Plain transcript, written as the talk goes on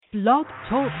Blog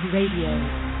Talk Radio.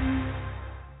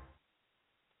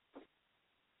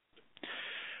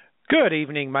 Good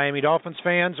evening, Miami Dolphins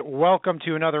fans. Welcome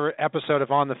to another episode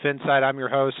of On the FinSide. I'm your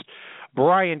host,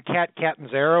 Brian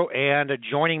Catanzaro, and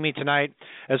joining me tonight,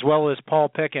 as well as Paul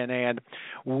Pickin. And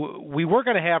we were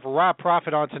going to have Rob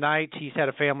Profit on tonight. He's had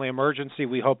a family emergency.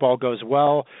 We hope all goes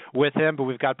well with him, but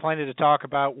we've got plenty to talk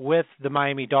about with the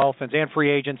Miami Dolphins and free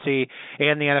agency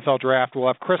and the NFL draft. We'll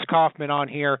have Chris Kaufman on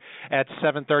here at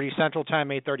 7:30 Central Time,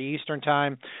 8:30 Eastern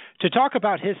Time, to talk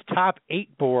about his top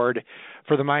 8 board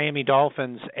for the Miami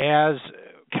Dolphins as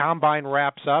Combine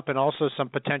wraps up, and also some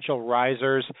potential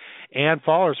risers and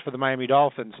fallers for the Miami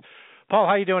Dolphins. Paul,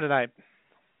 how you doing tonight?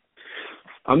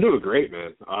 I'm doing great,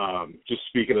 man. Just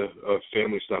speaking of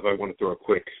family stuff, I want to throw a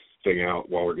quick thing out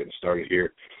while we're getting started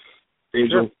here.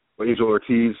 Angel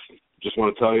Ortiz, just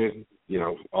want to tell you,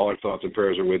 all our thoughts and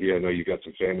prayers are with you. I know you got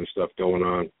some family stuff going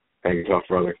on. Hang tough,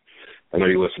 brother. I know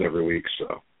you listen every week,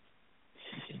 so.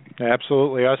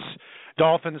 Absolutely. Us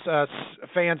Dolphins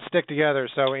fans stick together.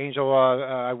 So, Angel,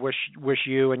 I wish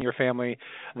you and your family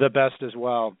the best as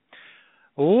well.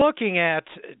 Looking at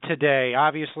today,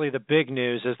 obviously the big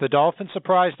news is the Dolphins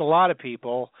surprised a lot of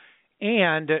people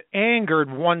and angered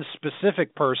one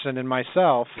specific person and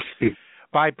myself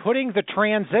by putting the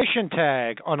transition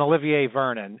tag on Olivier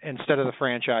Vernon instead of the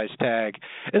franchise tag.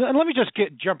 And let me just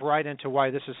jump right into why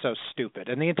this is so stupid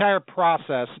and the entire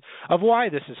process of why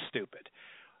this is stupid.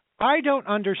 I don't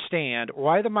understand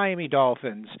why the Miami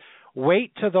Dolphins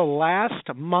wait to the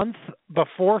last month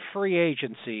before free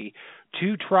agency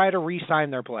to try to re-sign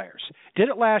their players. Did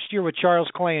it last year with Charles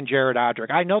Clay and Jared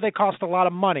Odrick. I know they cost a lot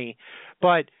of money,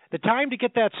 but the time to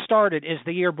get that started is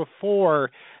the year before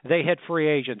they hit free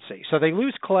agency. So they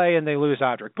lose Clay and they lose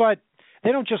Odrick. But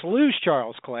they don't just lose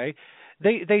Charles Clay.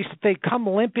 They come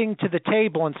limping to the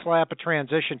table and slap a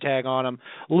transition tag on him,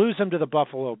 lose him to the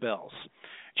Buffalo Bills.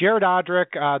 Jared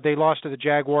Odrick, they lost to the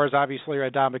Jaguars. Obviously,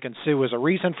 Ndamukong Suh was a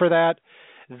reason for that.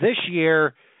 This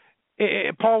year,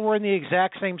 Paul, we're in the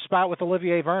exact same spot with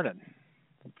Olivier Vernon.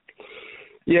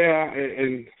 Yeah,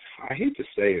 and I hate to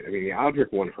say it. I mean, the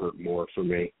Odrick one hurt more for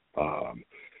me. I'm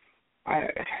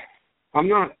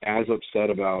not as upset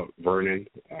about Vernon.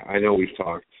 I know we've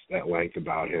talked at length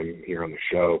about him here on the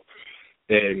show,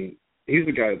 and he's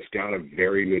a guy that's got a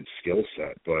very good skill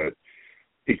set, but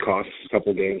he cost us a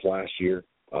couple games last year.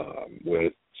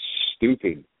 With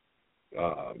stupid,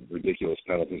 ridiculous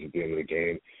penalties at the end of the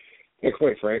game. And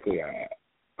quite frankly,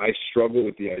 I struggle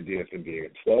with the idea of him being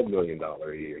a $12 million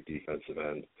a year defensive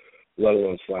end, let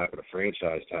alone slapping a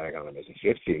franchise tag on him as a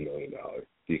 $15 million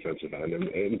defensive end.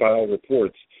 And by all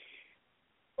reports,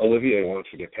 Olivier wants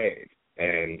to get paid.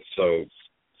 And so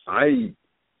I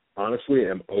honestly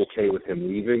am okay with him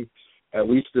leaving. At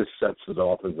least this sets the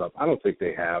Dolphins up. I don't think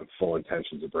they have full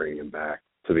intentions of bringing him back.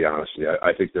 To be honest with you,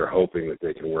 I think they're hoping that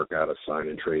they can work out a sign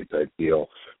and trade type deal,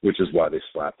 which is why they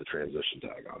slapped the transition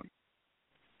tag on him.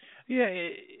 Yeah,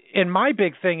 and my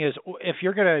big thing is if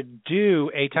you're going to do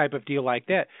a type of deal like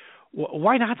that,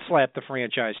 why not slap the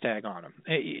franchise tag on him?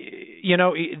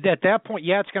 At that point,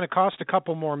 yeah, it's going to cost a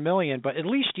couple more million, but at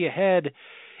least you head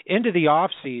into the off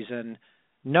season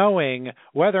knowing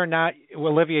whether or not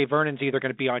Olivier Vernon's either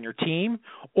going to be on your team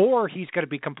or he's going to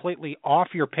be completely off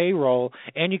your payroll,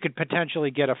 and you could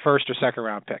potentially get a first or second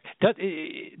round pick.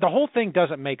 The whole thing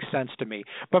doesn't make sense to me.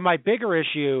 But my bigger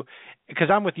issue, because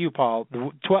I'm with you, Paul,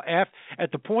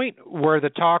 at the point where the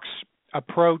talks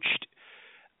approached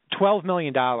 $12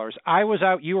 million, I was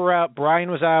out, you were out,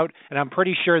 Brian was out, and I'm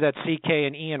pretty sure that CK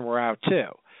and Ian were out too.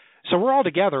 So we're all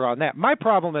together on that. My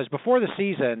problem is before the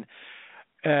season,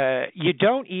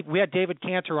 we had David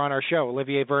Cantor on our show,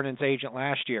 Olivier Vernon's agent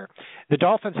last year. The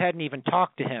Dolphins hadn't even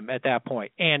talked to him at that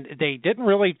point, and they didn't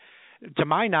really, to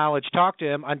my knowledge, talk to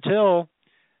him until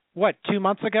 2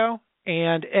 months ago.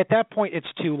 And at that point, it's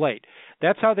too late.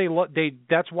 That's how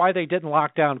that's why they didn't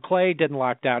lock down Clay, didn't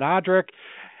lock down Odrick,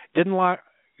 they're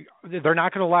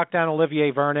not going to lock down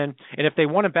Olivier Vernon. And if they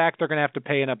want him back, they're going to have to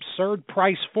pay an absurd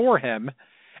price for him.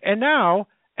 And now,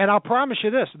 and I'll promise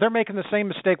you this, they're making the same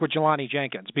mistake with Jelani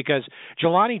Jenkins, because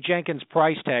Jelani Jenkins'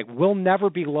 price tag will never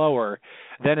be lower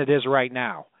than it is right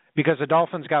now, because the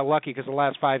Dolphins got lucky because the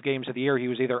last 5 games of the year he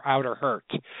was either out or hurt.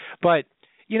 But,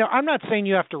 I'm not saying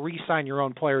you have to re-sign your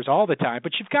own players all the time,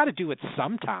 but you've got to do it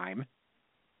sometime.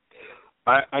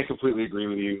 I completely agree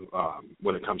with you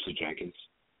when it comes to Jenkins.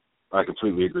 I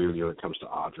completely agree with you when it comes to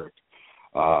Odrick.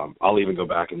 I'll even go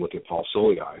back and look at Paul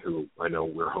Soliai, who I know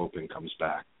we're hoping comes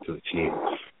back to the team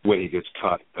when he gets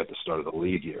cut at the start of the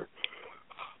league year.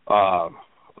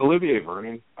 Olivier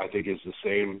Vernon, I think, is the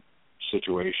same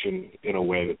situation in a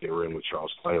way that they were in with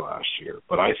Charles Clay last year.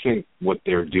 But I think what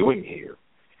they're doing here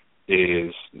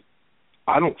is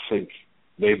I don't think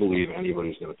they believe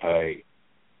anybody's going to pay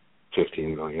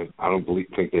 $15 million. I don't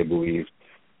think they believe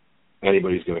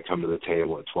anybody's going to come to the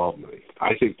table at $12 million.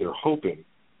 I think they're hoping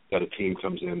that a team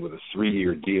comes in with a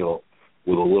 3-year deal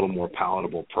with a little more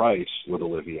palatable price with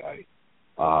Olivier,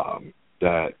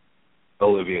 that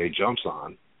Olivier jumps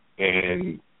on,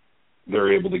 and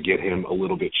they're able to get him a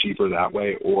little bit cheaper that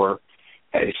way. Or,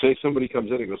 hey, say somebody comes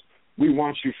in and goes, we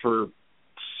want you for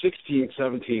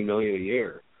 $16-17 million a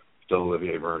year to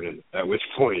Olivier Vernon, at which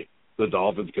point the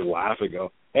Dolphins can laugh and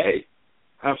go, hey,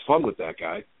 have fun with that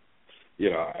guy.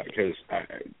 Because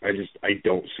I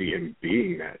don't see him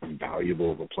being that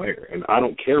valuable of a player. And I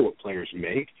don't care what players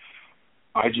make.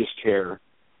 I just care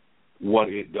what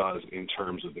it does in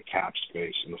terms of the cap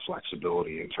space and the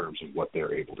flexibility in terms of what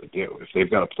they're able to do. If they've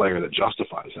got a player that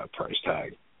justifies that price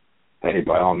tag, hey,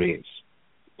 by all means,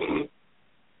 pay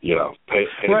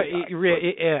right.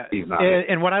 Yeah. He's not.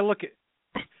 And when I look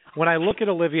at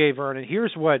Olivier Vernon,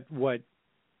 here's what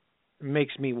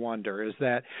makes me wonder is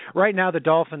that right now the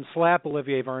Dolphins slap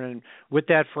Olivier Vernon with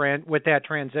that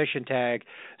transition tag.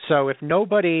 So if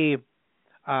nobody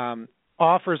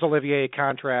offers Olivier a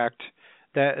contract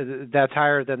that's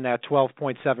higher than that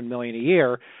 $12.7 million a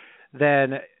year,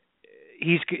 then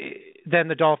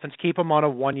the Dolphins keep him on a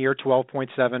 1-year,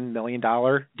 $12.7 million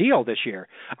deal this year.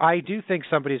 I do think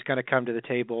somebody's going to come to the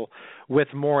table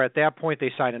with more. At that point,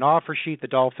 they sign an offer sheet. The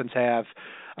Dolphins have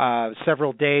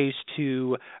several days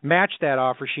to match that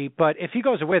offer sheet. But if he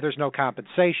goes away, there's no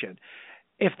compensation.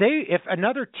 If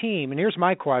another team, and here's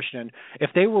my question,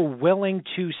 if they were willing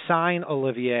to sign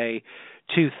Olivier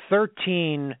to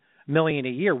 $13 million a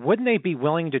year, wouldn't they be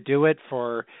willing to do it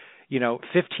for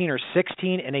 15 or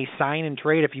 16 in a sign and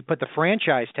trade if you put the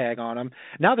franchise tag on them?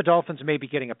 Now the Dolphins may be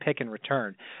getting a pick in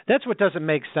return. That's what doesn't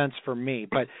make sense for me.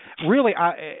 But really,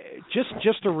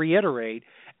 just to reiterate,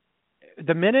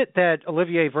 the minute that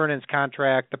Olivier Vernon's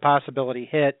contract, the possibility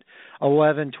hit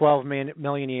 11, 12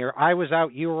 million a year, I was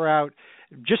out, you were out,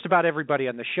 just about everybody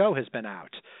on the show has been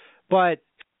out. But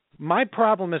my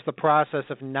problem is the process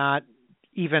of not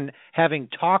even having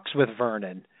talks with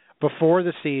Vernon before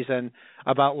the season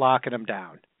about locking him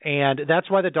down. And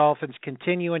that's why the Dolphins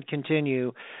continue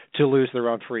to lose their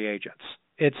own free agents.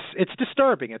 It's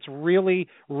disturbing. It's really,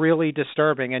 really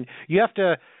disturbing. And you have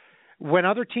to, when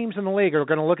other teams in the league are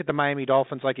going to look at the Miami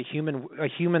Dolphins like a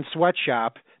human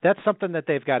sweatshop, that's something that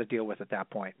they've got to deal with at that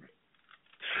point.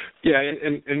 Yeah,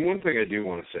 and one thing I do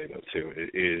want to say, though, too,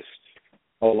 is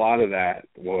a lot of that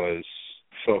was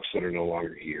folks that are no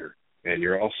longer here. And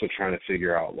you're also trying to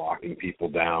figure out locking people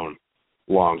down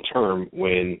long term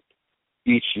when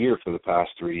each year for the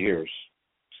past 3 years,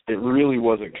 it really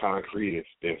wasn't concrete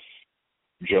if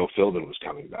Joe Philbin was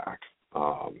coming back.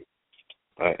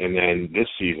 And then this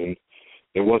season,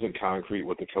 it wasn't concrete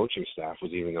what the coaching staff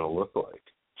was even going to look like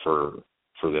for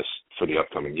the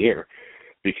upcoming year,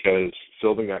 because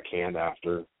Philbin got canned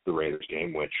after the Raiders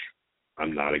game, which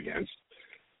I'm not against.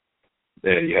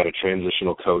 And you had a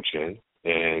transitional coach in,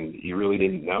 and you really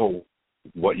didn't know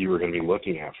what you were going to be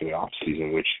looking at for the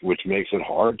offseason, which makes it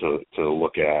hard to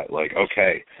look at, like,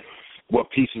 okay, what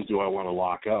pieces do I want to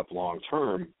lock up long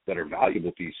term that are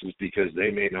valuable pieces because they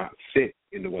may not fit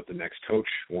into what the next coach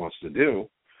wants to do.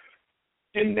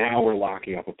 And now we're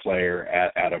locking up a player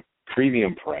at a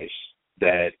premium price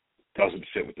that doesn't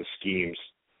fit with the schemes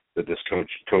that this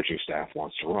coaching staff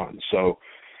wants to run. So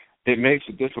it makes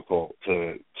it difficult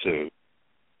to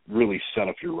really set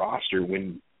up your roster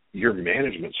when your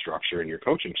management structure and your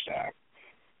coaching staff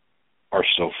are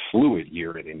so fluid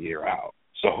year in and year out.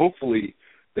 So hopefully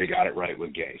they got it right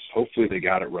with Gase. Hopefully they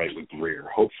got it right with Greer.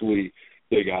 Hopefully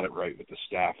they got it right with the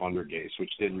staff under Gase,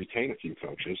 which did retain a few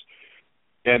coaches.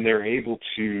 And they're able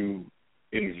to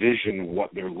envision what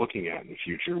they're looking at in the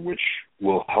future, which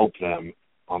will help them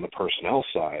on the personnel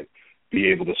side be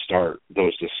able to start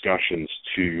those discussions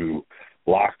to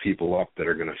lock people up that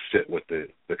are going to fit what the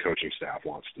coaching staff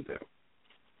wants to do.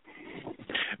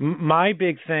 My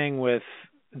big thing with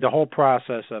the whole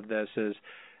process of this is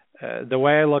the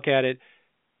way I look at it,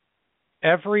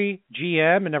 every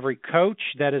GM and every coach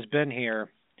that has been here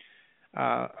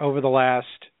over the last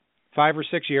 5 or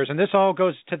 6 years, and this all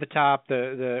goes to the top,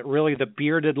 the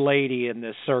bearded lady in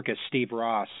this circus, Steve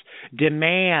Ross,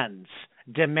 demands,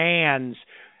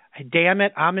 damn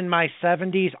it, I'm in my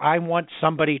 70s, I want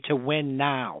somebody to win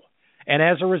now. And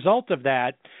as a result of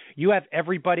that, you have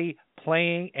everybody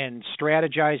playing and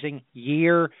strategizing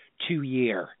year to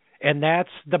year. And that's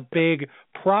the big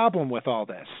problem with all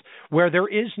this, where there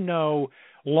is no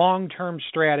long-term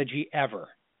strategy ever.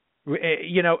 This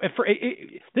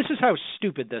is how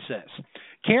stupid this is.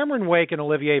 Cameron Wake and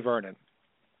Olivier Vernon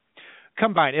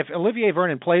combined, if Olivier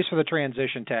Vernon plays for the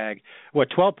transition tag,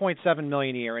 $12.7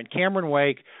 million a year, and Cameron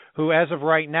Wake, who as of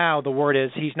right now the word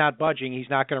is he's not budging, he's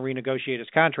not going to renegotiate his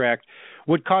contract,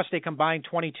 would cost a combined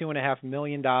 $22.5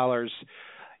 million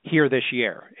here this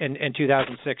year in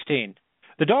 2016.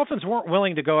 The Dolphins weren't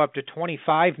willing to go up to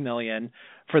 $25 million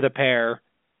for the pair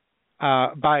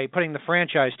by putting the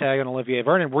franchise tag on Olivier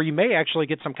Vernon, where you may actually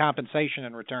get some compensation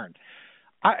in return.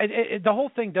 The whole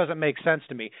thing doesn't make sense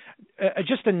to me.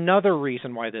 Just another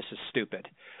reason why this is stupid.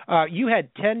 You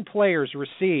had 10 players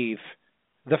receive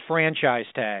the franchise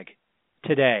tag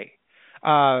today.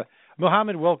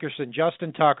 Muhammad Wilkerson,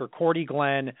 Justin Tucker, Cordy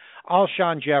Glenn,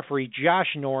 Alshon Jeffrey,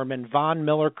 Josh Norman, Von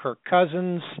Miller, Kirk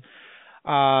Cousins,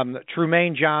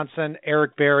 Trumaine Johnson,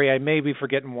 Eric Berry. I may be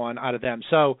forgetting one out of them.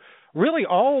 So really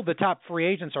all the top free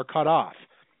agents are cut off,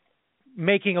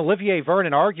 making Olivier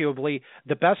Vernon arguably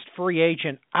the best free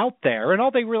agent out there, and all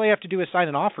they really have to do is sign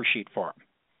an offer sheet for him.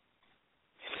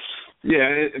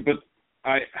 Yeah, but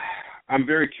I'm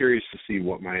very curious to see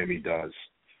what Miami does.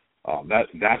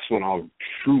 That's when I'll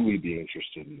truly be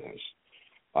interested in this.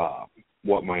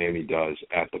 What Miami does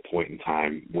at the point in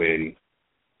time when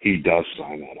he does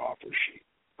sign that offer sheet.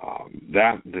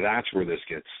 That's where this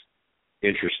gets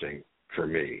interesting for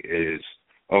me. Is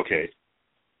okay,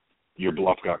 your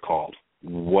bluff got called.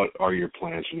 What are your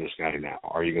plans for this guy now?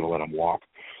 Are you going to let him walk,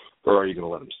 or are you going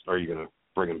to let him? Are you going to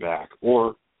bring him back,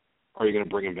 or are you going to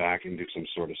bring him back and do some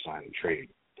sort of sign and trade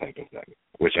type of thing?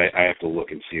 Which I have to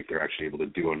look and see if they're actually able to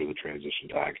do under the transition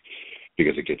tag,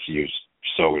 because it gets used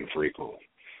so infrequently.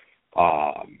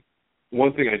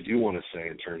 One thing I do want to say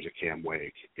in terms of Cam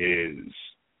Wake is,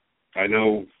 I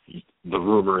know the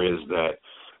rumor is that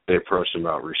they approached him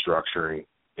about restructuring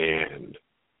and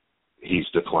he's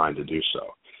declined to do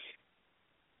so.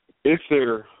 If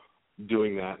they're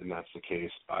doing that and that's the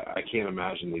case, I can't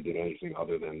imagine they did anything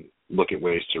other than look at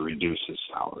ways to reduce his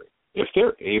salary. If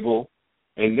they're able,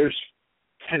 and there's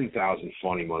 10,000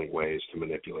 funny money ways to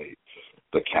manipulate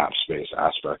the cap space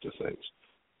aspect of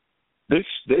things,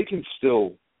 they can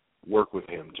still work with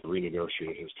him to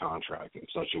renegotiate his contract in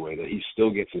such a way that he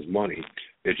still gets his money.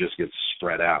 It just gets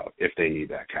spread out if they need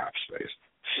that cap space.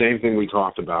 Same thing we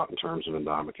talked about in terms of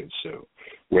Ndamukong Suh,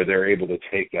 where they're able to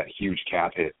take that huge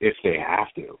cap hit if they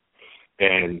have to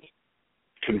and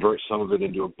convert some of it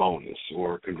into a bonus,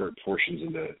 or convert portions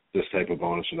into this type of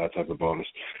bonus or that type of bonus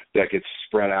that gets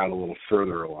spread out a little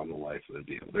further along the life of the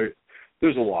deal.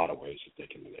 There's a lot of ways that they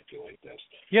can manipulate this.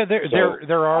 Yeah,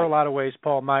 there are a lot of ways,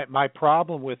 Paul. My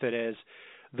problem with it is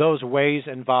those ways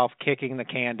involve kicking the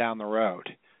can down the road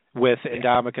with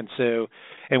Ndamukong Suh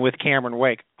and with Cameron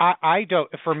Wake. I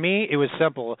don't. For me, it was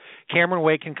simple. Cameron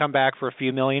Wake can come back for a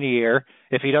few million a year.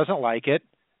 If he doesn't like it,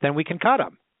 then we can cut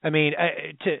him. I mean,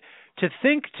 to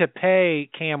think to pay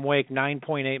Cam Wake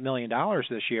 $9.8 million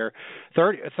this year,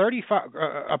 35,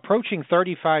 approaching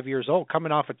 35 years old,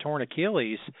 coming off a torn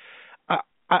Achilles.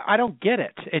 I don't get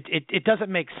it. It doesn't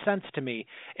make sense to me.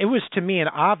 It was, to me, an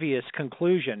obvious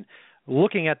conclusion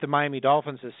looking at the Miami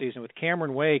Dolphins this season with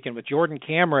Cameron Wake and with Jordan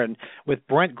Cameron, with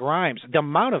Brent Grimes, the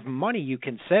amount of money you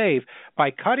can save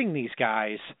by cutting these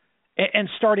guys and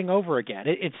starting over again.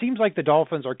 It seems like the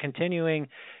Dolphins are continuing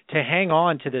to hang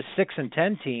on to this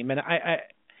 6-10 team, and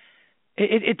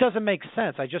it doesn't make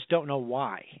sense. I just don't know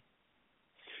why.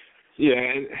 Yeah,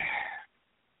 and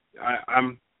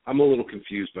I'm a little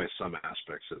confused by some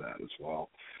aspects of that as well.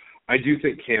 I do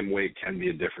think Cam Wake can be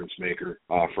a difference maker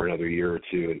for another year or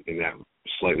two in that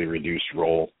slightly reduced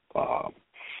role.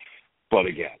 But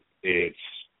again,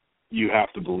 you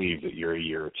have to believe that you're a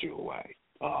year or two away.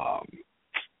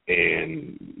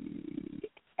 And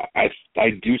I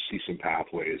do see some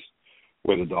pathways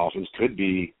where the Dolphins could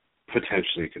be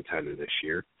potentially a contender this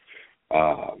year.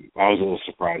 I was a little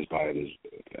surprised by it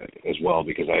as well,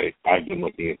 because I've been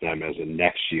looking at them as a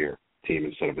next year team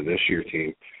instead of a this year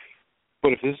team.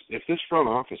 But if this front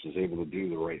office is able to do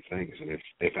the right things, and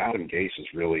if Adam Gase is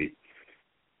really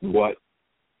what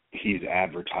he's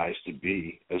advertised to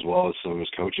be, as well as some of his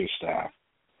coaching staff,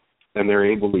 and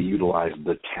they're able to utilize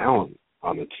the talent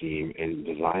on the team and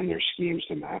design their schemes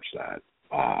to match that,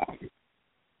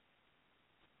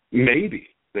 maybe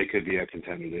they could be a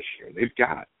contender this year. They've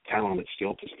got talent at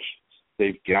skill positions.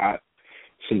 They've got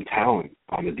some talent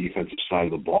on the defensive side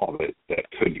of the ball that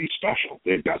could be special.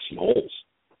 They've got some holes,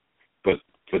 but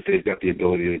they've got the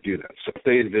ability to do that. So if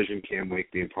they envision Cam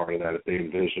Wake being part of that, if they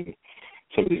envision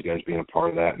some of these guys being a part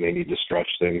of that, and they need to stretch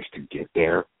things to get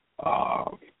there,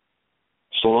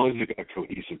 so long as you've got a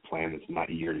cohesive plan that's not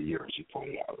year to year, as you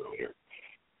pointed out earlier.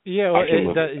 Yeah, well,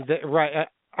 right.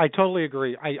 I totally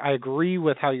agree. I agree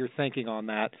with how you're thinking on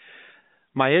that.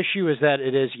 My issue is that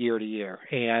it is year to year,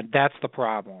 and that's the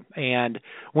problem. And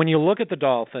when you look at the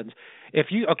Dolphins,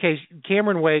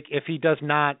 Cameron Wake, if he does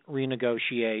not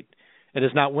renegotiate and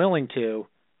is not willing to,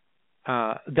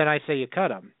 then I say you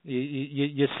cut him.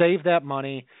 You save that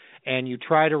money and you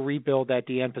try to rebuild that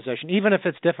DN position, even if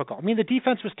it's difficult. I mean, the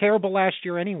defense was terrible last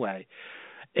year anyway.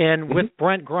 And with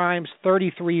Brent Grimes,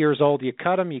 33 years old, you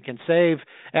cut him. You can save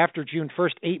after June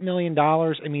 1st $8 million.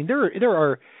 I mean, there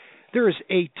is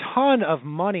a ton of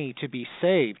money to be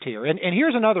saved here. And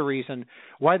here's another reason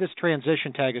why this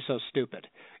transition tag is so stupid.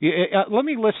 Let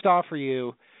me list off for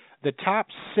you the top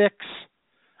 6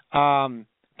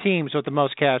 teams with the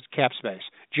most cap space.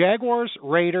 Jaguars,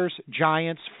 Raiders,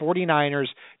 Giants, 49ers,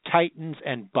 Titans,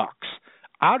 and Bucks.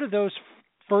 Out of those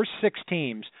first 6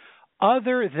 teams,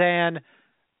 other than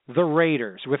the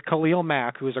Raiders with Khalil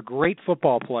Mack, who is a great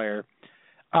football player,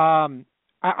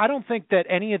 I don't think that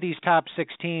any of these top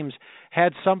 6 teams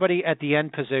had somebody at the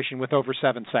end position with over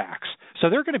 7 sacks. So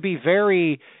they're going to be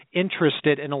very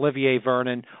interested in Olivier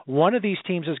Vernon. One of these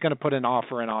teams is going to put an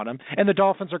offer in on him, and the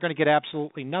Dolphins are going to get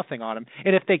absolutely nothing on him.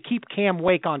 And if they keep Cam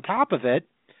Wake on top of it,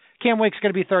 Cam Wake's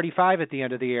going to be 35 at the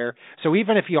end of the year. So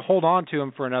even if you hold on to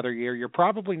him for another year, you're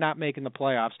probably not making the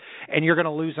playoffs, and you're going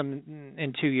to lose him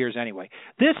in 2 years anyway.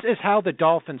 This is how the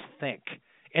Dolphins think,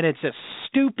 and it's a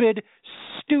stupid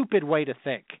way to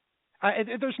think.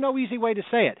 There's no easy way to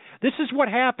say it. This is what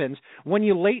happens when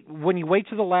you wait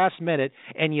to the last minute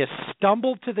and you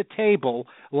stumble to the table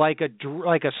like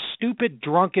a stupid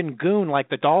drunken goon, like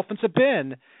the Dolphins have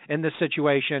been in this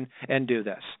situation, and do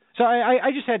this. So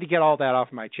I just had to get all that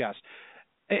off my chest.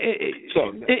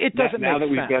 It doesn't now make that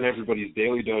we've sense. got everybody's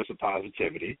daily dose of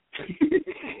positivity.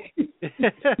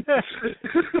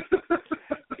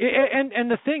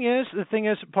 And the thing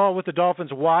is, Paul, with the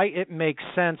Dolphins, why it makes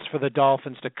sense for the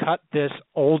Dolphins to cut this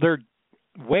older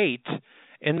weight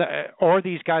or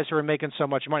these guys who are making so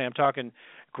much money. I'm talking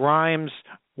Grimes,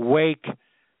 Wake,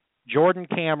 Jordan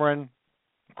Cameron,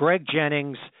 Greg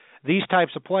Jennings, these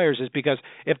types of players, is because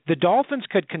if the Dolphins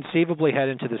could conceivably head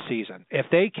into the season, if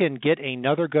they can get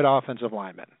another good offensive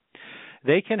lineman,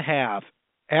 they can have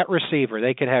at receiver,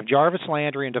 they could have Jarvis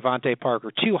Landry and Devontae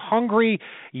Parker, 2 hungry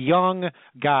young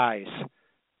guys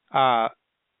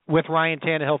with Ryan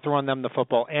Tannehill throwing them the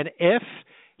football. And if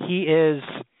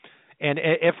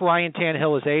Ryan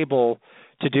Tannehill is able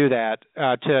to do that,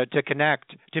 to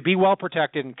connect, to be well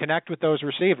protected and connect with those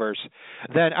receivers,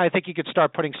 then I think you could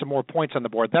start putting some more points on the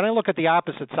board. Then I look at the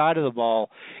opposite side of the ball.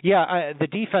 The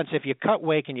defense, if you cut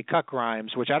Wake and you cut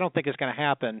Grimes, which I don't think is going to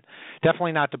happen,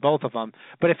 definitely not to both of them,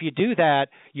 but if you do that,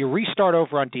 you restart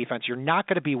over on defense. You're not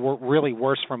going to be really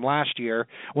worse from last year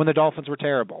when the Dolphins were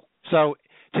terrible. So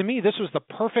to me, this was the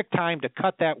perfect time to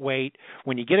cut that weight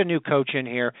when you get a new coach in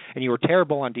here and you were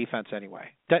terrible on defense anyway.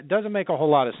 That doesn't make a whole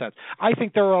lot of sense. I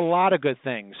think there are a lot of good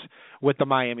things with the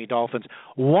Miami Dolphins,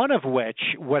 one of which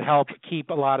would help keep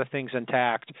a lot of things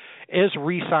intact is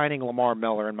re-signing Lamar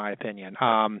Miller, in my opinion.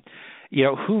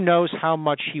 Who knows how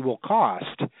much he will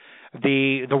cost?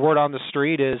 The word on the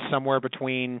street is somewhere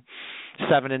between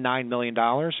 $7 and $9 million.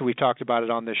 We've talked about it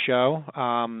on this show.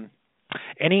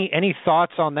 Any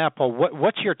thoughts on that, Paul?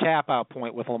 What's your tap out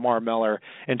point with Lamar Miller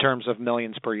in terms of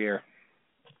millions per year?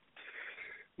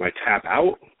 My tap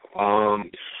out?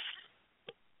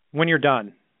 When you're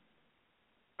done.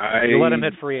 You let him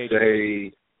hit free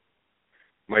agent.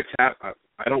 My tap,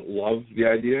 I don't love the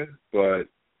idea, but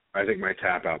I think my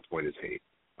tap out point is 8.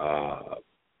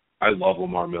 I love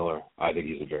Lamar Miller. I think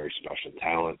he's a very special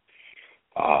talent.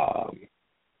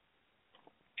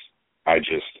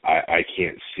 I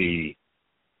can't see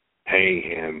paying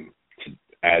him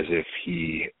as if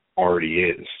he already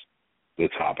is the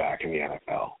top back in the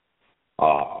NFL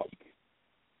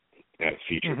at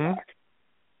feature back.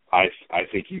 I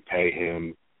think you pay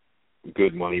him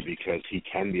good money because he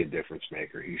can be a difference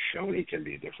maker. He's shown he can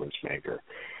be a difference maker.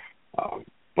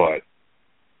 But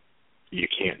you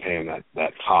can't pay him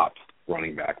that top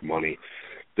running back money.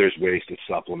 There's ways to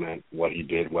supplement what he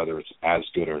did, whether it's as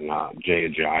good or not. Jay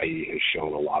Ajayi has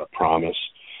shown a lot of promise.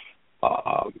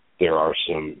 There are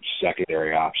some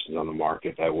secondary options on the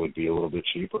market that would be a little bit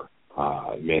cheaper.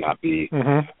 It may not be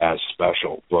as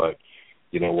special, but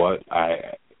you know what?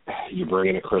 You bring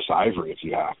in a Chris Ivory if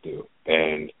you have to,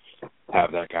 and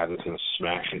have that guy that's going to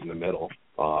smash it in the middle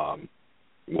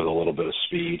with a little bit of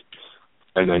speed.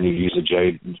 And then you use a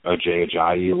Jay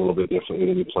Ajayi a little bit differently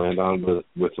than you planned on, but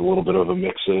with a little bit of a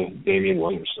mix of Damian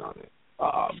Williams on it.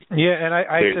 And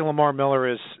I say Lamar Miller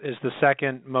is the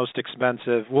second most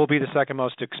expensive, will be the second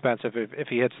most expensive if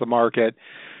he hits the market,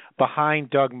 behind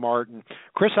Doug Martin.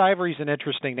 Chris Ivory's an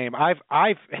interesting name.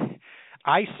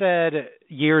 I said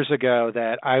years ago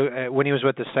that when he was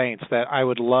with the Saints, that I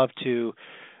would love to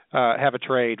have a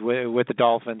trade with the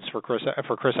Dolphins for Chris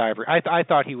Ivory. I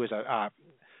thought he was a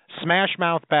smash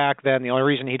mouth back then. The only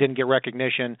reason he didn't get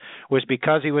recognition was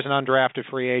because he was an undrafted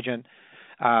free agent.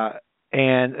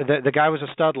 And the guy was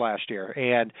a stud last year.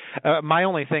 And my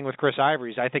only thing with Chris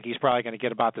Ivory is I think he's probably going to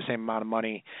get about the same amount of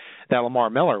money that Lamar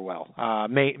Miller will.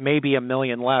 Maybe $1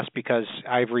 million less because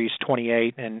Ivory's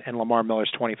 28 and Lamar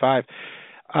Miller's 25.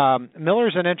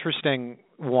 Miller's an interesting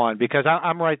one because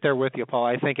I'm right there with you, Paul.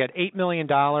 I think at $8 million,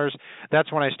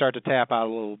 that's when I start to tap out a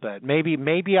little bit.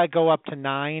 Maybe I go up to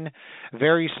 9,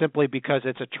 very simply because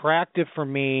it's attractive for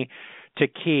me to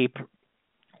keep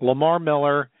Lamar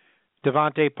Miller,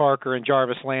 Devontae Parker, and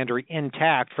Jarvis Landry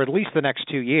intact for at least the next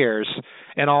 2 years,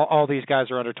 and all these guys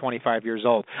are under 25 years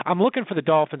old. I'm looking for the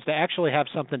Dolphins to actually have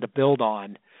something to build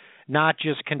on, not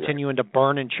just continuing to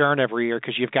burn and churn every year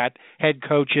because you've got head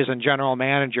coaches and general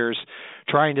managers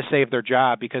trying to save their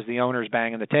job because the owner's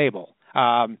banging the table.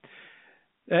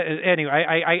 Anyway,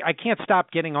 I can't stop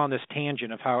getting on this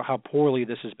tangent of how poorly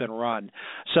this has been run.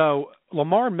 So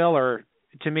Lamar Miller,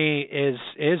 to me, is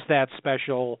that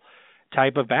special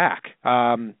type of back.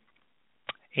 And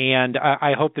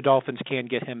I hope the Dolphins can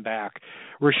get him back.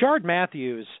 Rashard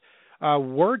Matthews,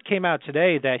 word came out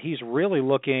today that he's really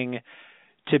looking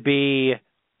to be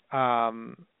at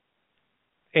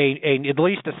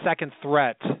least a second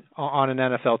threat on an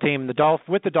NFL team.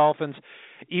 With the Dolphins,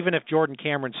 even if Jordan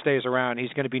Cameron stays around,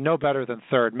 he's going to be no better than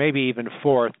third, maybe even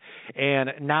fourth. And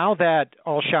now that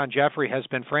Alshon Jeffrey has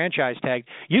been franchise tagged,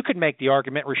 you could make the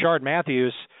argument Rashard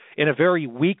Matthews, in a very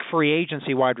weak free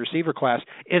agency wide receiver class,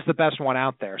 is the best one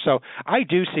out there. So I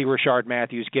do see Rashard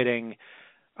Matthews getting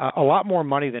a lot more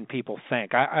money than people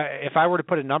think. If I were to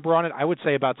put a number on it, I would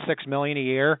say about $6 million a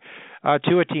year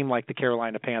to a team like the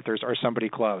Carolina Panthers or somebody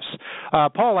close.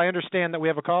 Paul, I understand that we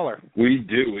have a caller. We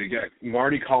do. We got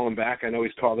Marty calling back. I know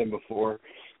he's called in before,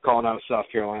 calling out of South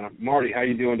Carolina. Marty, how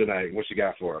you doing tonight? What you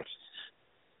got for us?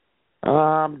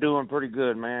 I'm doing pretty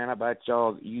good, man. How about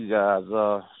you guys?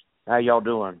 How y'all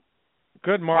doing?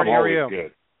 Good, Marty. How are you?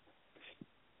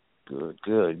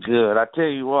 Good. I tell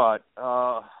you what,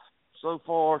 so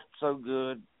far so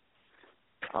good.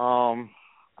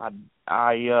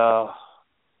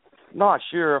 Not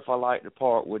sure if I like to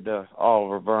part with the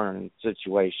Oliver Vernon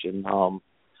situation.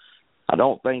 I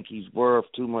don't think he's worth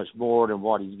too much more than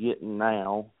what he's getting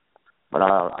now, but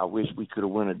I wish we could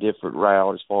have went a different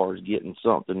route as far as getting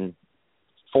something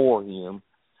for him.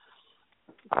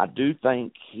 I do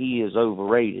think he is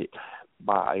overrated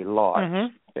by a lot.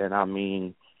 Mm-hmm. And I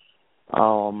mean,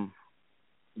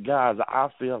 guys, I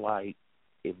feel like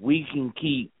if we can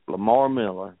keep Lamar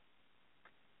Miller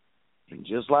and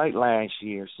just like last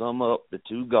year, sum up the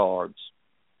two guards,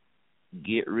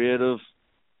 get rid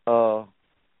of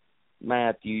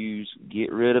Matthews,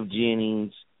 get rid of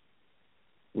Jennings,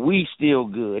 we still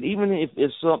good. Even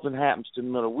if something happens to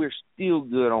Miller, we're still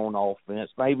good on offense.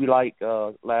 Maybe like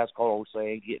last caller was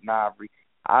saying, getting Ivory.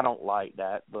 I don't like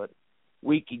that, but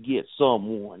we could get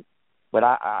someone. But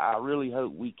I really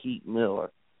hope we keep Miller.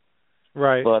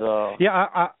 Right. But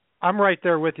I'm right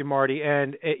there with you, Marty.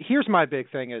 And here's my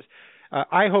big thing is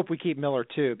I hope we keep Miller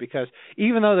too, because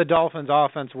even though the Dolphins'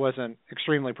 offense wasn't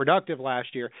extremely productive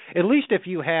last year, at least if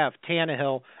you have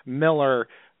Tannehill, Miller,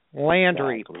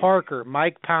 Landry, exactly, Parker,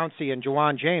 Mike Pouncey, and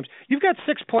Juwan James, you've got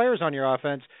 6 players on your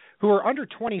offense who are under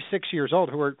 26 years old,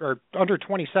 who are under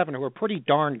 27, who are pretty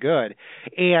darn good.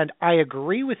 And I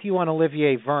agree with you on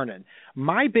Olivier Vernon.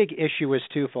 My big issue is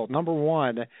twofold. Number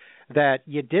one, that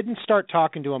you didn't start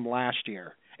talking to him last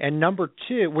year. And number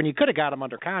two, when you could have got him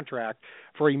under contract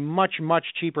for a much, much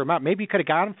cheaper amount, maybe you could have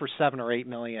got him for $7 or $8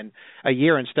 million a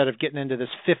year instead of getting into this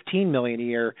 $15 million a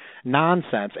year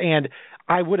nonsense. And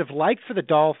I would have liked for the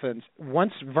Dolphins,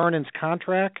 once Vernon's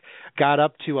contract got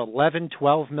up to $11,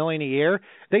 $12 million a year,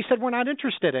 they said, we're not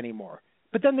interested anymore.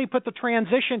 But then they put the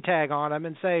transition tag on him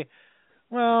and say,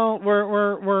 well,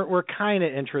 we're kind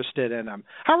of interested in him.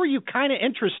 How are you kind of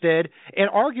interested in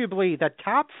arguably the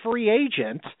top free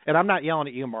agent? And I'm not yelling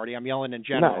at you, Marty. I'm yelling in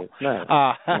general. No,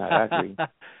 I agree.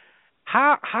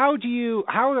 How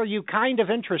are you kind of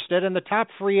interested in the top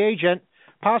free agent,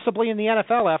 possibly in the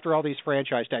NFL after all these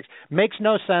franchise tags? Makes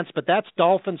no sense, but that's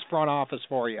Dolphins front office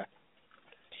for you.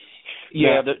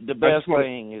 Yeah, the best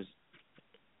thing is.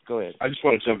 Go ahead. I just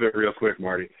want to jump in real quick,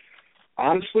 Marty.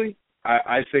 Honestly,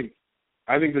 I think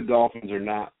the Dolphins are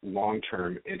not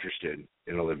long-term interested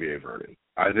in Olivier Vernon.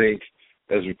 I think,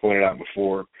 as we pointed out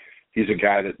before, he's a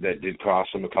guy that did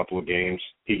cost them a couple of games.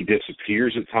 He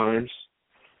disappears at times.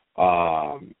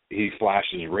 He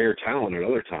flashes rare talent at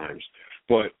other times.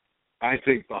 But I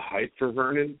think the hype for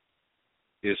Vernon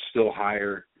is still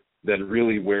higher than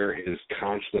really where his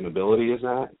constant ability is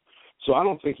at. So I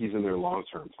don't think he's in their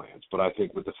long-term plans. But I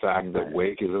think with the fact that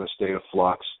Wake is in a state of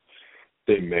flux,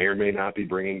 they may or may not be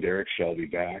bringing Derek Shelby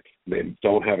back. They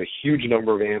don't have a huge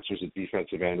number of answers at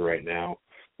defensive end right now,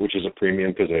 which is a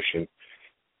premium position,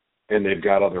 and they've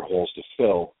got other holes to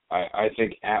fill. I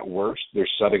think at worst they're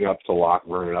setting up to lock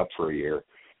Vernon up for a year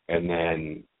and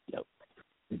then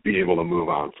be able to move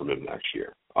on from him next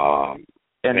year.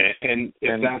 And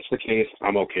if that's the case,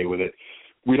 I'm okay with it.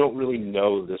 We don't really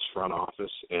know this front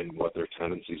office and what their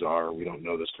tendencies are. We don't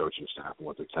know this coaching staff and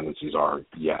what their tendencies are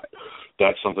yet.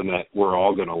 That's something that we're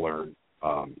all going to learn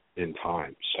in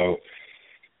time. So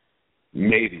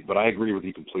maybe, but I agree with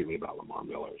you completely about Lamar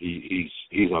Miller.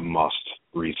 He's a must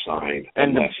re-sign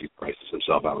unless he prices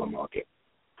himself out of the market.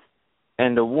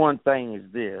 And the one thing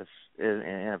is this,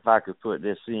 and if I could put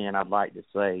this in, I'd like to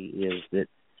say is that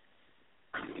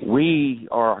we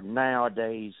are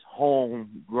nowadays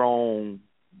homegrown,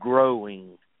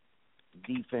 growing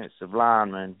defensive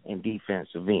linemen and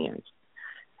defensive ends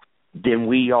than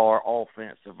we are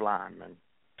offensive linemen.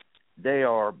 They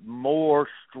are more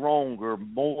stronger,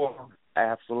 more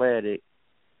athletic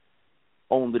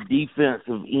on the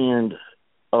defensive end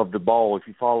of the ball, if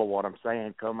you follow what I'm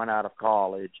saying, coming out of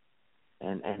college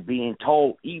and being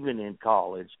taught even in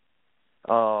college.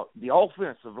 The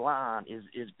offensive line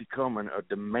is becoming a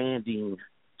demanding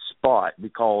spot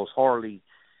because hardly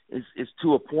it's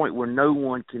to a point where no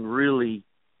one can really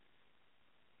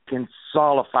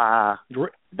solidify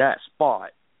that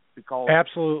spot because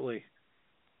absolutely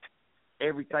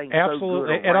everything's so good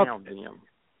around them.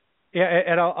 Yeah,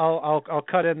 and I'll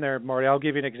cut in there, Marty. I'll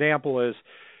give you an example. Is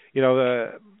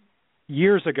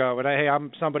years ago, and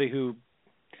I'm somebody who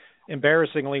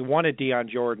embarrassingly wanted Deion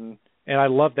Jordan. And I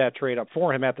loved that trade up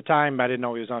for him at the time. I didn't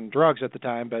know he was on drugs at the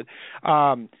time, but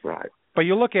right. But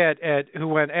you look at who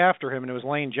went after him, and it was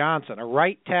Lane Johnson, a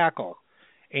right tackle,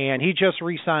 and he just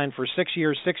re-signed for 6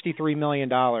 years, $63 million.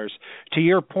 To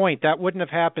your point, that wouldn't have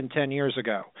happened 10 years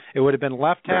ago. It would have been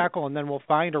left tackle, and then we'll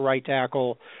find a right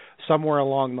tackle somewhere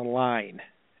along the line.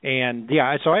 And,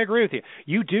 yeah, so I agree with you.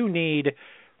 You do need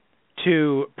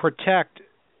to protect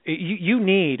 –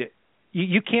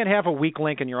 You can't have a weak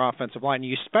link in your offensive line.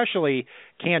 You especially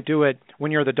can't do it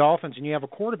when you're the Dolphins and you have a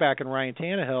quarterback in Ryan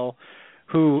Tannehill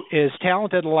who is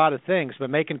talented at a lot of things, but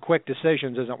making quick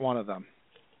decisions isn't one of them.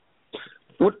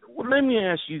 Well, let me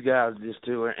ask you guys this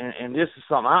too, and this is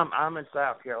something I'm in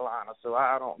South Carolina, so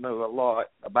I don't know a lot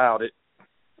about it.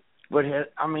 But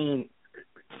I mean,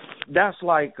 that's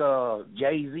like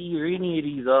Jay-Z or any of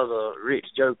these other rich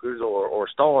jokers or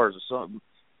stars or something.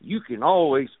 You can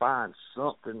always find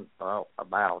something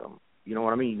about them. You know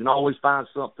what I mean? You can always find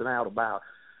something out about.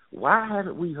 Why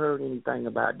haven't we heard anything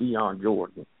about Deion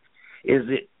Jordan? Is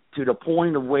it to the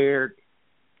point of where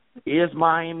is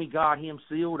Miami got him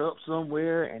sealed up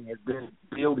somewhere and has been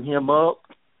building him up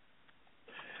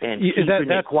and keeping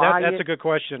it quiet? That's a good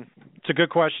question. It's a good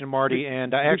question, Marty.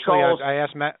 And I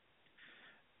asked Matt.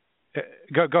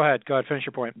 Go ahead. Finish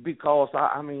your point. Because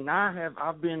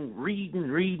I've been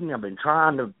reading. I've been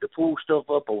trying to pull stuff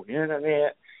up on the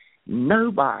internet.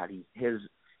 Nobody has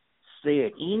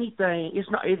said anything. It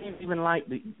ain't even like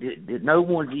that. No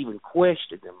one's even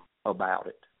questioned them about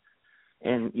it.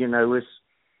 And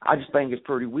I just think it's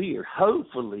pretty weird.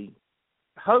 Hopefully,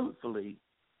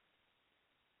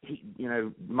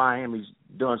 Miami's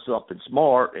done something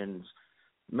smart and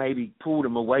maybe pulled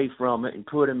him away from it and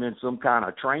put him in some kind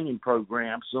of training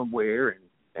program somewhere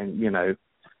and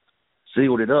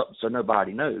sealed it up so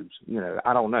nobody knows.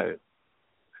 I don't know.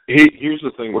 Here's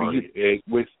the thing, Marty.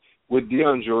 With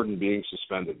Deion Jordan being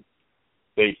suspended,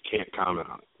 they can't comment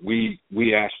on it.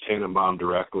 We asked Tannenbaum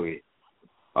directly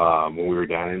when we were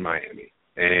down in Miami,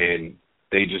 and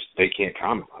they can't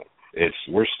comment on it.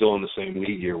 We're still in the same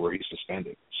league year where he's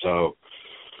suspended. So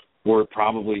we're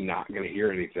probably not going to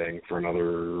hear anything for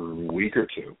another week or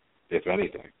two, if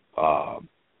anything.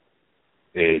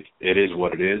 It is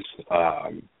what it is.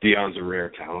 Deion's a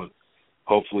rare talent.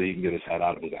 Hopefully he can get his head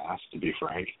out of his ass, to be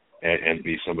frank, and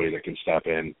be somebody that can step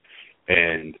in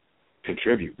and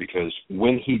contribute. Because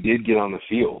when he did get on the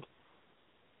field,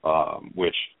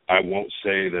 which I won't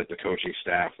say that the coaching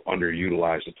staff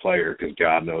underutilized the player, because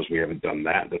God knows we haven't done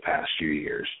that the past few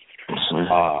years.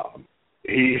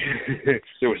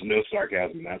 There was no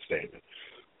sarcasm in that statement.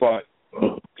 But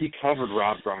he covered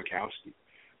Rob Gronkowski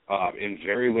in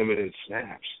very limited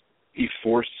snaps. He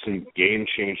forced some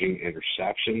game-changing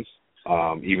interceptions,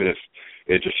 even if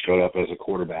it just showed up as a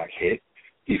quarterback hit.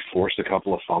 He forced a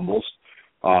couple of fumbles.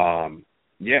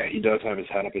 He does have his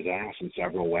head up his ass in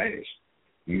several ways.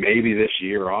 Maybe this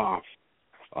year off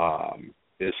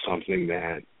is something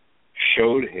that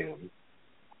showed him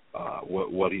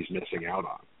what he's missing out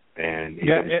on. And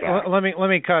let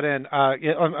me cut in.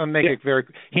 I'll make it very.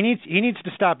 He needs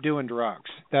to stop doing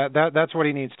drugs. That's what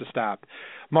he needs to stop.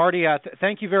 Marty,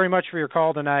 thank you very much for your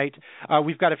call tonight.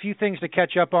 We've got a few things to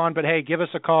catch up on, but hey, give us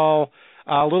a call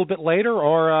a little bit later,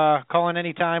 or call in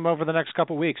any time over the next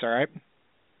couple of weeks. All right.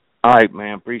 All right,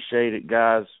 man. Appreciate it,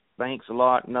 guys. Thanks a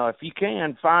lot. No, if you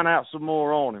can find out some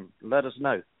more on him, let us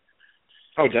know.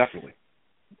 Oh, definitely.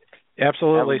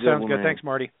 Absolutely. Sounds good. Man. Thanks,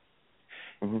 Marty.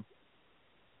 Mm-hmm.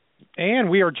 And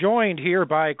we are joined here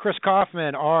by Chris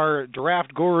Kaufman, our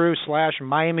draft guru /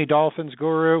 Miami Dolphins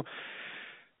guru.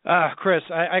 Chris,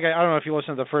 I don't know if you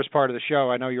listened to the first part of the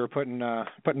show. I know you were putting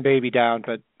baby down,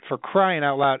 but for crying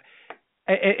out loud,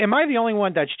 am I the only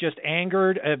one that's just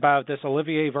angered about this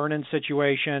Olivier Vernon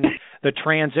situation, the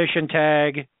transition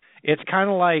tag? It's kind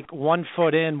of like 1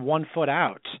 foot in, 1 foot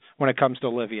out when it comes to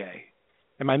Olivier.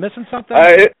 Am I missing something?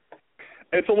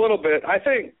 It's a little bit. I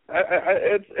think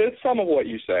it's some of what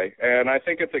you say, and I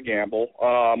think it's a gamble.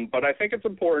 But I think it's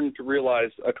important to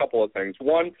realize a couple of things.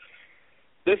 One,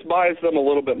 this buys them a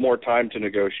little bit more time to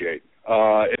negotiate.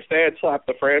 If they had slapped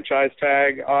the franchise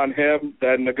tag on him,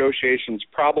 then negotiations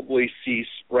probably cease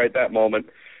right that moment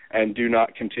and do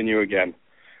not continue again.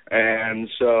 And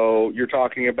so you're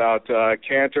talking about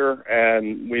Cantor,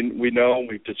 and we know,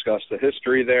 we've discussed the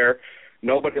history there.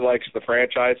 Nobody likes the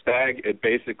franchise tag. It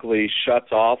basically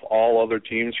shuts off all other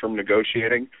teams from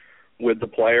negotiating with the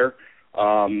player.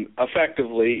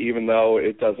 Effectively, even though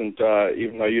it doesn't,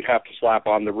 even though you'd have to slap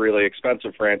on the really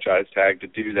expensive franchise tag to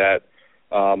do that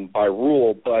by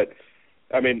rule. But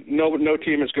I mean, no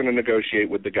team is going to negotiate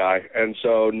with the guy, and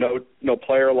so no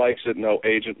player likes it, no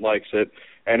agent likes it.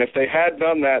 And if they had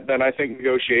done that, then I think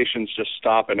negotiations just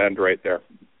stop and end right there.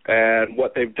 And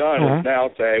what they've done is now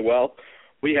say, well,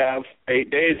 we have 8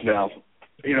 days now.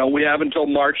 You know, we have until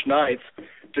March 9th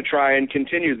to try and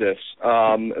continue this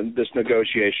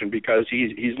negotiation, because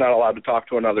he's not allowed to talk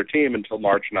to another team until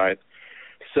March 9th.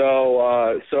 So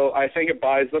I think it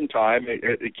buys them time.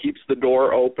 It keeps the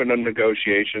door open in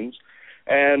negotiations.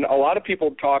 And a lot of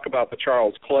people talk about the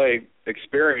Charles Clay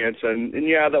experience, and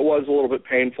yeah, that was a little bit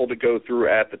painful to go through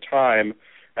at the time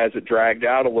as it dragged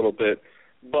out a little bit.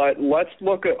 But let's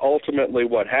look at ultimately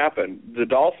what happened. The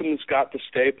Dolphins got to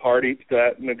stay party to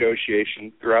that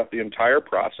negotiation throughout the entire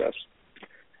process.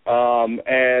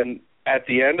 And at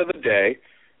the end of the day,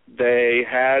 they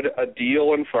had a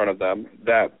deal in front of them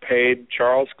that paid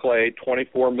Charles Clay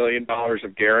 $24 million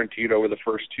of guaranteed over the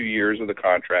first 2 years of the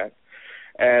contract.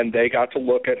 And they got to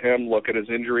look at him, look at his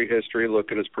injury history,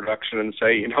 look at his production, and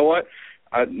say, you know what?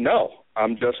 No,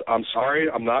 I'm sorry,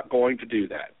 I'm not going to do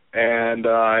that. And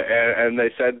they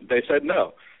said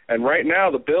no. And right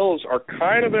now the Bills are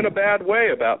kind of in a bad way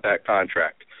about that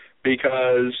contract,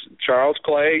 because Charles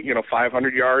Clay,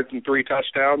 500 yards and 3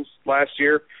 touchdowns last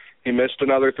year. He missed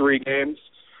another 3 games.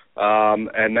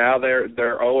 And now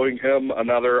they're owing him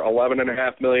another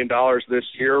 $11.5 million this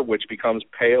year, which becomes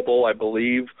payable, I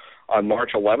believe, on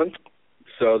March 11th.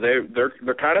 So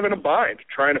they're kind of in a bind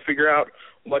trying to figure out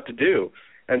what to do.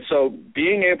 And so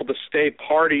being able to stay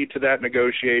party to that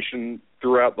negotiation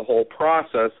throughout the whole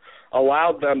process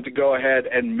allowed them to go ahead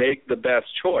and make the best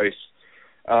choice.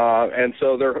 And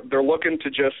so they're looking to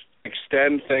just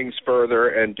extend things further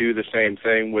and do the same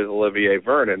thing with Olivier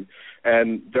Vernon.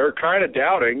 And they're kind of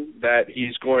doubting that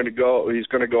he's going to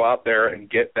go out there and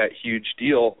get that huge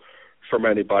deal from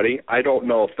anybody. I don't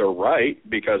know if they're right,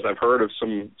 because I've heard of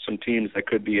some teams that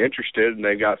could be interested, and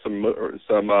they got some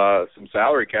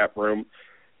salary cap room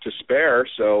to spare.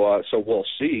 So we'll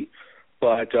see.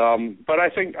 But I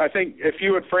think if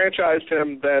you had franchised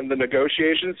him, then the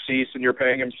negotiations cease, and you're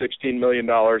paying him $16 million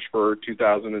for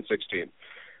 2016.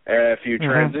 And if you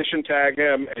transition tag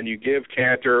him and you give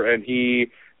Cantor and he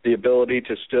the ability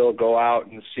to still go out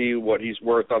and see what he's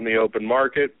worth on the open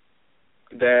market,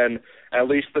 then at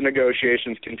least the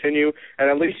negotiations continue, and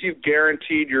at least you've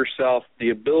guaranteed yourself the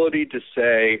ability to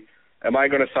say, am I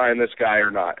going to sign this guy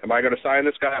or not? Am I going to sign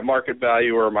this guy at market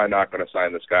value, or am I not going to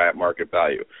sign this guy at market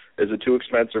value? Is it too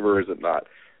expensive, or is it not?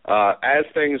 As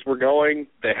things were going,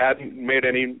 they hadn't made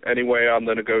any way on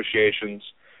the negotiations.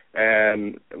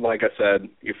 And like I said,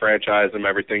 you franchise him,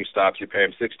 everything stops. You pay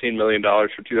him $16 million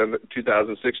for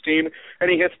 2016, and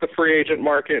he hits the free agent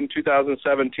market in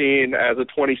 2017 as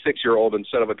a 26-year-old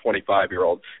instead of a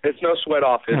 25-year-old. It's no sweat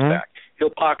off his back. He'll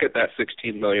pocket that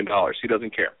 $16 million. He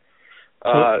doesn't care.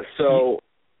 No,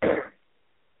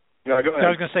 go ahead. I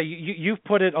was going to say, you've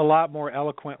put it a lot more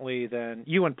eloquently than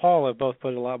you and Paul have both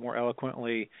put it a lot more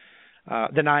eloquently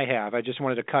than I have. I just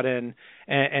wanted to cut in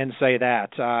and say that.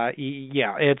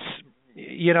 Yeah,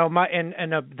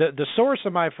 the source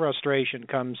of my frustration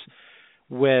comes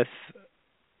with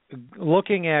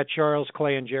looking at Charles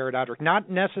Clay and Jared Odrick, not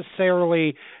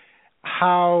necessarily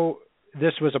how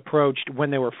this was approached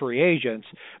when they were free agents,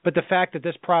 but the fact that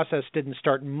this process didn't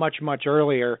start much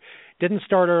earlier. Didn't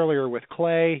start earlier with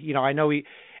Clay. I know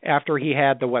after he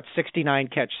had the 69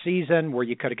 catch season where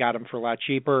you could have got him for a lot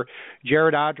cheaper.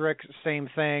 Jared Odrick, same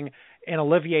thing. And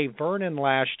Olivier Vernon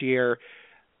last year,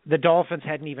 the Dolphins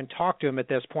hadn't even talked to him at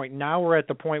this point. Now we're at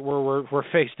the point where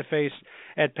we're face to face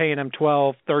at paying him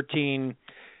 $12, $13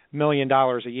 million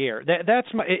a year.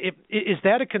 Is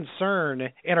that a concern?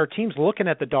 And are teams looking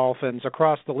at the Dolphins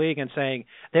across the league and saying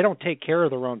they don't take care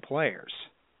of their own players?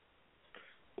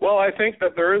 Well, I think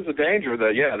that there is a danger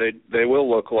that they will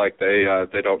look like they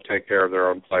don't take care of their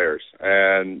own players,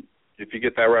 and if you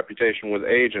get that reputation with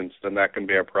agents, then that can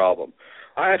be a problem.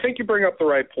 I think you bring up the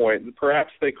right point. Perhaps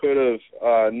they could have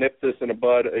nipped this in the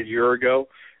bud a year ago,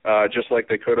 just like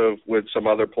they could have with some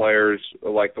other players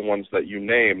like the ones that you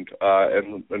named.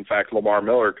 And in fact, Lamar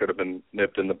Miller could have been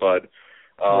nipped in the bud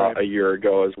a year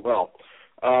ago as well.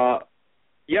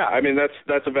 Yeah, I mean,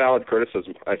 that's a valid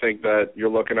criticism. I think that you're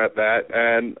looking at that.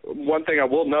 And one thing I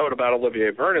will note about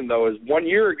Olivier Vernon, though, is 1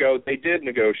 year ago they did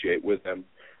negotiate with him,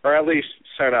 or at least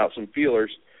sent out some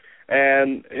feelers.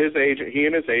 And he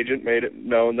and his agent made it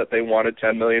known that they wanted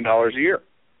 $10 million a year.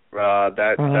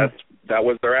 That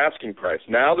was their asking price.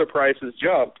 Now their price has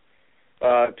jumped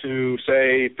to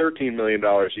say $13 million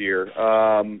a year,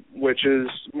 which is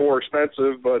more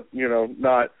expensive, but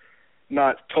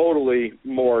not totally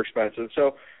more expensive.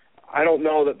 So I don't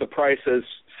know that the price has,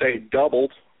 say,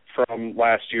 doubled from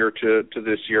last year to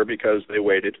this year because they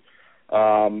waited.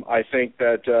 I think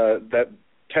that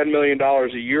 $10 million a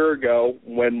year ago,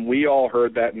 when we all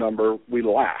heard that number, we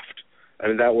laughed. I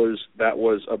mean, that was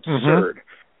absurd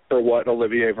for what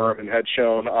Olivier Vernon had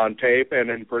shown on tape and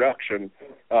in production.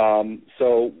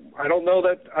 So I don't know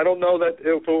that if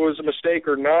it was a mistake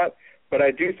or not, but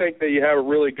I do think that you have a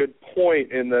really good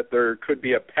point in that there could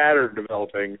be a pattern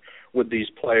developing with these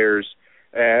players,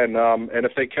 and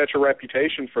if they catch a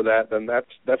reputation for that, then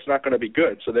that's not going to be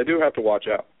good. So they do have to watch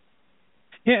out.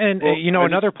 Yeah, and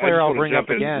another player I'll bring up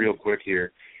again real quick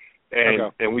here,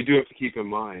 and we do have to keep in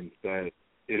mind that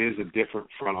it is a different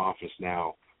front office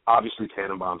now. Obviously,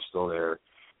 Tannenbaum's still there,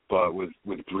 but with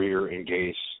Greer and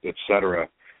Gase, et cetera,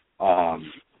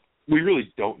 we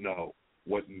really don't know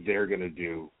what they're going to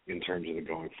do in terms of the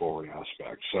going forward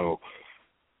aspect. So,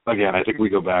 again, I think we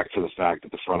go back to the fact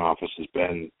that the front office has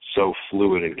been so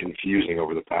fluid and confusing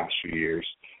over the past few years,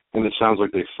 and it sounds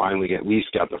like they finally at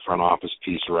least got the front office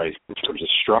piece right in terms of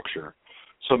structure.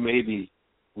 So maybe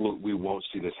we won't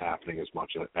see this happening as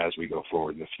much as we go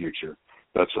forward in the future.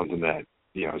 That's something that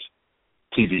is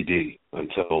TBD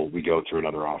until we go through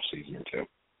another off season or two.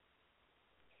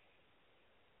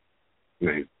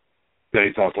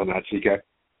 Any thoughts on that, CK?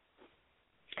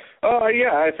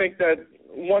 Yeah, I think that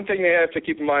one thing they have to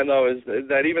keep in mind, though, is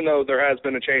that even though there has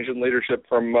been a change in leadership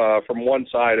from one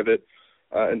side of it,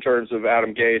 in terms of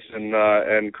Adam Gase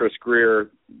and Chris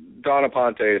Greer, Don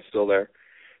Aponte is still there.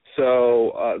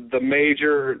 So the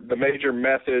major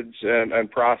methods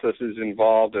and processes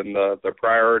involved in the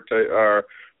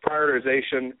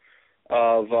prioritization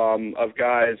of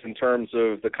guys in terms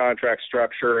of the contract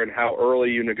structure and how early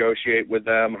you negotiate with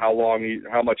them, how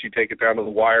much you take it down to the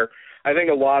wire. I think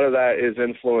a lot of that is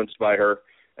influenced by her,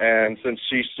 and since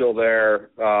she's still there,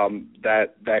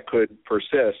 that could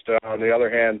persist. On the other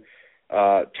hand,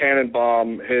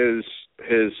 Tannenbaum, his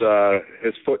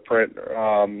footprint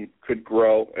could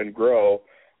grow and grow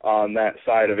on that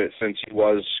side of it, since he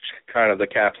was kind of the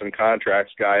caps and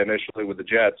contracts guy initially with the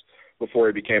Jets before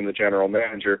he became the general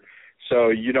manager. So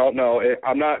you don't know.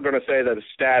 I'm not going to say that it's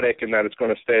static and that it's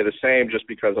going to stay the same just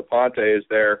because Aponte is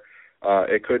there.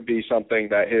 It could be something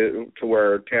to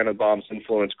where Tannenbaum's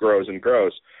influence grows and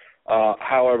grows.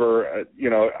 However,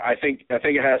 I think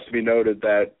it has to be noted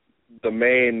that the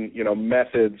main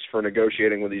methods for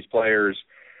negotiating with these players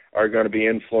are going to be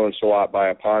influenced a lot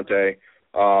by Aponte,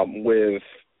 with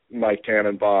Mike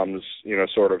Tannenbaum's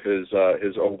sort of his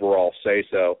overall say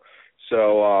so.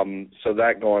 So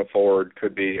that going forward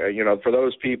could be, for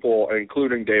those people,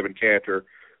 including David Cantor,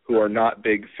 who are not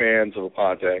big fans of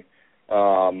Aponte,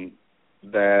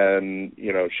 then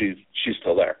she's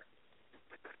still there.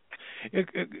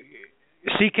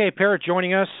 CK Parrott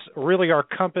joining us, really our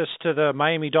compass to the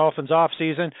Miami Dolphins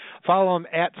offseason. Follow him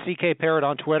at CK Parrott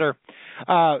on Twitter.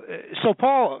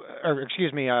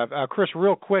 Chris,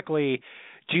 real quickly,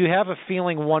 do you have a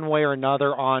feeling one way or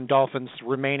another on Dolphins'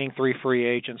 remaining three free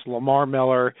agents, Lamar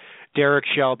Miller, Derek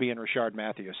Shelby, and Rashard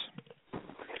Matthews?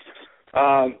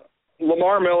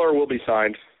 Lamar Miller will be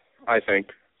signed, I think.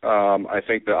 I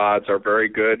think the odds are very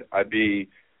good. I'd be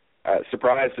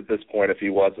surprised at this point if he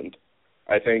wasn't.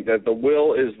 I think that the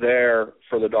will is there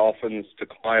for the Dolphins to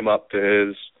climb up to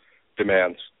his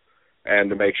demands and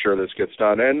to make sure this gets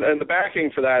done. And the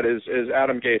backing for that is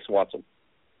Adam Gase wants him.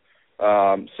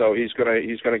 So he's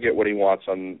gonna get what he wants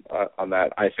on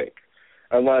that, I think,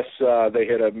 unless they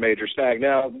hit a major snag.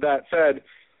 Now that said,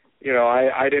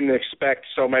 I didn't expect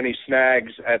so many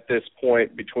snags at this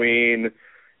point between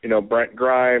Brent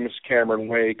Grimes, Cameron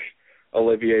Wake,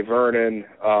 Olivier Vernon.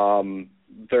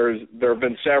 There have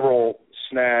been several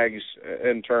snags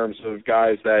in terms of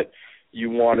guys that you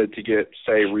wanted to get,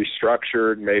 say,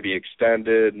 restructured, maybe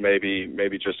extended,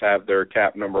 maybe just have their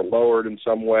cap number lowered in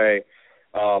some way.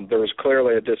 There was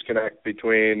clearly a disconnect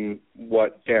between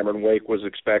what Cameron Wake was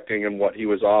expecting and what he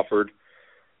was offered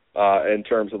in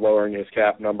terms of lowering his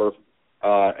cap number.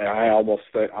 And I almost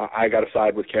think I got to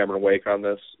side with Cameron Wake on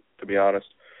this, to be honest.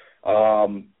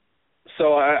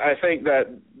 So I think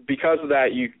that because of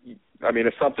that,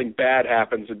 if something bad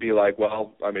happens, it'd be like,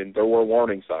 there were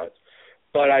warning signs.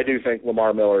 But I do think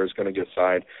Lamar Miller is going to get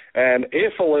signed. And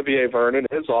if Olivier Vernon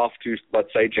is off to, let's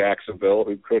say, Jacksonville,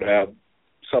 who could have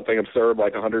something absurd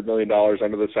like $100 million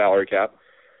under the salary cap,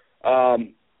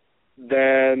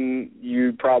 then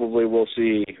you probably will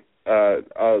see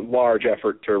a large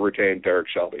effort to retain Derek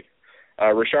Shelby.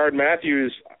 Rashard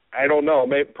Matthews, I don't know.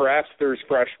 Perhaps there's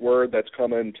fresh word that's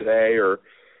come in today or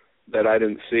that I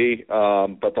didn't see.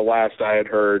 But the last I had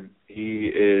heard, he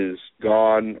is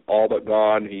gone, all but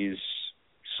gone. He's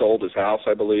sold his house,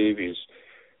 I believe.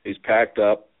 He's packed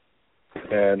up,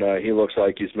 and he looks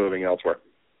like he's moving elsewhere.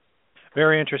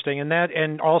 Very interesting.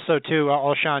 And also, too,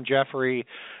 Alshon Jeffrey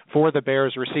for the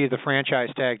Bears received the franchise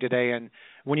tag today. And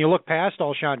when you look past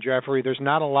Alshon Jeffrey, there's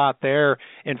not a lot there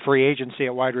in free agency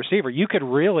at wide receiver. You could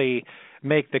really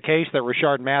make the case that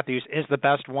Rashard Matthews is the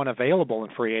best one available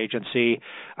in free agency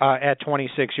at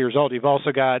 26 years old. You've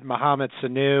also got Mohamed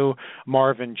Sanu,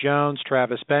 Marvin Jones,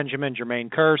 Travis Benjamin,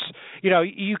 Jermaine Kearse.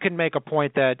 You can make a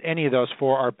point that any of those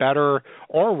four are better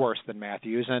or worse than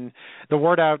Matthews. And the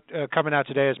word coming out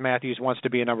today is Matthews wants to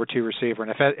be a number 2 receiver.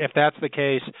 And if that's the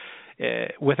case,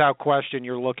 without question,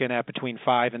 you're looking at between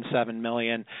 $5 and $7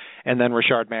 million, and then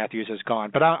Rashard Matthews is gone.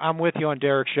 But I'm with you on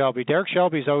Derek Shelby. Derek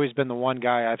Shelby's always been the one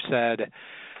guy I've said,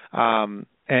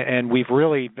 and we've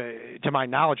really, to my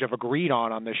knowledge, have agreed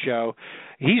on this show.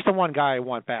 He's the one guy I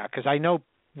want back because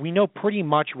we know pretty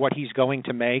much what he's going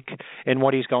to make and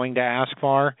what he's going to ask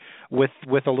for with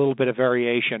a little bit of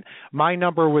variation. My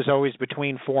number was always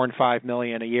between $4 and $5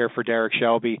 million a year for Derek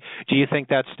Shelby. Do you think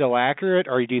that's still accurate,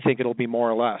 or do you think it'll be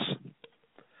more or less?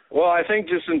 Well, I think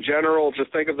just in general,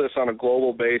 just think of this on a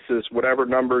global basis. Whatever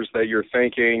numbers that you're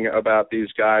thinking about these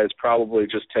guys, probably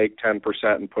just take 10%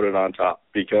 and put it on top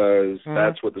because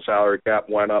that's what the salary cap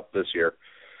went up this year.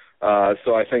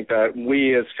 So I think that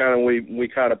we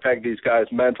kind of peg these guys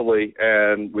mentally,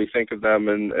 and we think of them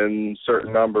in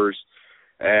certain numbers,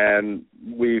 and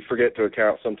we forget to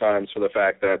account sometimes for the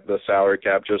fact that the salary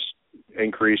cap just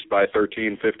increased by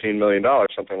 $13-15 million,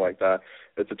 something like that.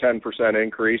 It's a 10%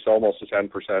 increase, almost a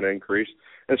 10% increase,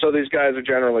 and so these guys are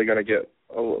generally going to get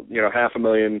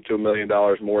 $500,000 to $1 million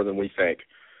more than we think.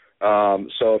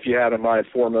 So if you had in mind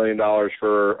 $4 million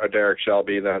for a Derek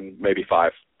Shelby, then maybe $5.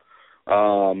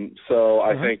 So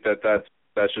I think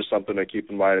that's just something to keep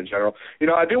in mind in general.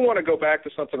 I do want to go back to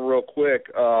something real quick.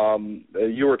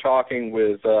 You were talking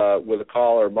with a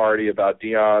caller, Marty, about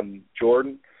Deion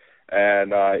Jordan,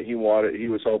 and he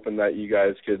was hoping that you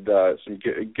guys could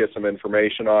get some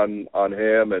information on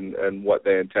him and what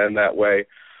they intend that way.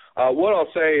 What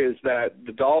I'll say is that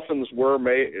the Dolphins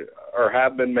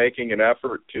have been making an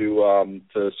effort to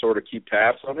sort of keep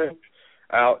tabs on him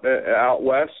out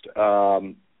west.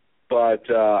 But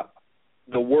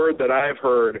the word that I've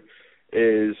heard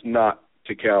is not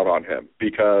to count on him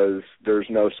because there's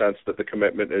no sense that the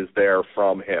commitment is there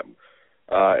from him.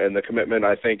 And the commitment,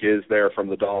 I think, is there from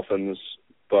the Dolphins,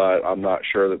 but I'm not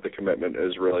sure that the commitment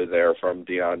is really there from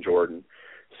Deion Jordan.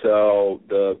 So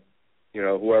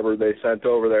whoever they sent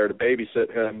over there to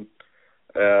babysit him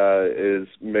is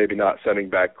maybe not sending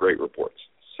back great reports.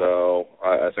 So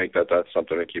I think that that's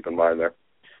something to keep in mind there.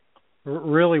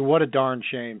 Really, what a darn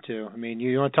shame, too. I mean,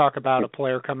 you want to talk about a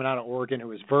player coming out of Oregon who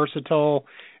was versatile,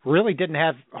 really didn't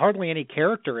have hardly any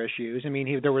character issues. I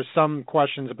mean, there was some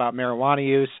questions about marijuana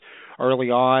use early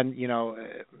on,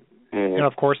 and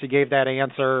of course he gave that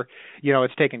answer,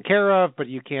 it's taken care of, but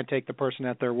you can't take the person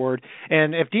at their word.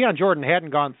 And if Deion Jordan hadn't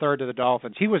gone third to the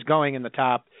Dolphins, he was going in the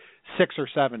top 6 or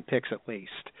 7 picks at least.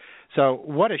 So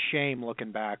what a shame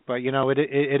looking back. But,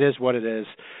 it is what it is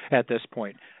at this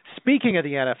point. Speaking of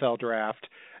the NFL draft,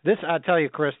 I'll tell you,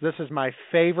 Chris, this is my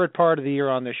favorite part of the year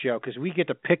on this show because we get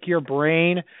to pick your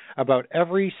brain about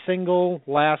every single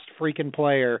last freaking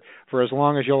player for as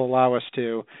long as you'll allow us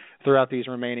to throughout these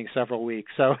remaining several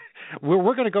weeks. So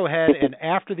we're going to go ahead and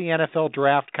after the NFL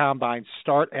draft combine,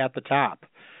 start at the top.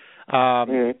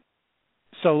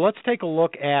 So let's take a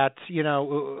look at,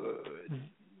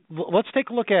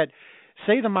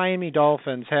 say the Miami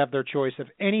Dolphins have their choice of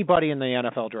anybody in the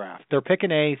NFL draft. They're picking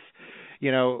 8th.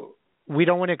 We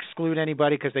don't want to exclude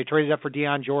anybody because they traded up for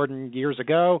Deion Jordan years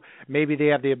ago. Maybe they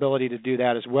have the ability to do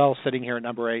that as well, sitting here at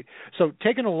number 8. So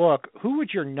taking a look, who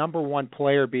would your number one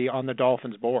player be on the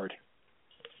Dolphins board?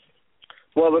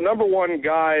 Well, the number one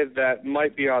guy that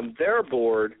might be on their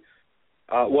board,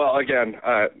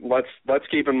 let's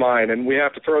keep in mind, and we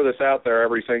have to throw this out there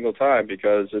every single time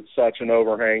because it's such an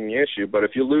overhanging issue, but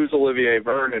if you lose Olivier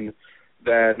Vernon,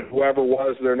 then whoever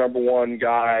was their number one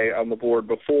guy on the board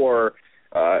before,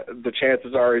 the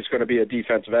chances are he's going to be a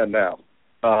defensive end now.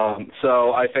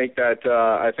 So I think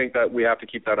that we have to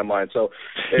keep that in mind. So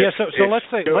let's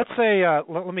say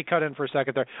let me cut in for a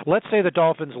second there. Let's say the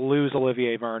Dolphins lose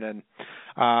Olivier Vernon.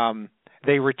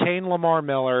 They retain Lamar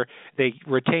Miller, they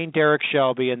retain Derek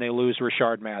Shelby, and they lose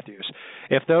Rashard Matthews.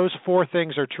 If those 4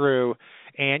 things are true,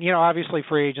 and obviously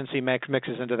free agency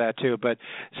mixes into that too. But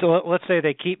so let's say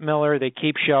they keep Miller, they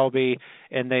keep Shelby,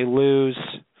 and they lose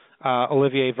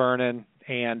Olivier Vernon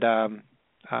and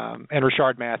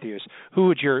Rashard Matthews.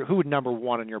 Who would number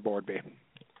one on your board be?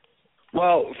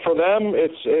 Well, for them,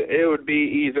 it would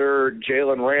be either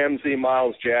Jalen Ramsey,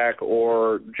 Miles Jack,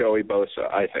 or Joey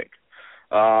Bosa, I think.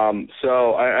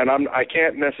 I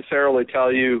can't necessarily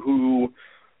tell you who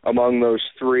among those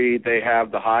 3 they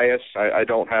have the highest. I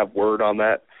don't have word on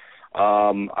that.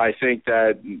 I think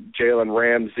that Jalen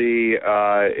Ramsey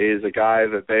is a guy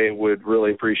that they would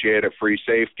really appreciate at free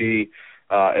safety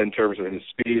in terms of his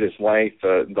speed, his length,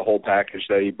 the whole package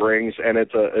that he brings, and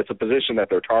it's a position that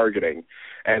they're targeting.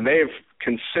 And they've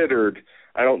considered,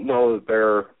 I don't know that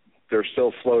they're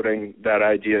still floating that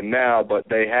idea now, but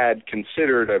they had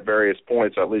considered at various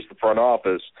points, at least the front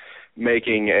office,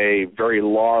 making a very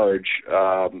large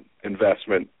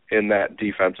investment in that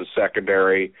defensive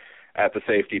secondary at the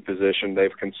safety position.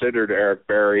 They've considered Eric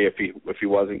Berry if he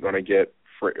wasn't going to get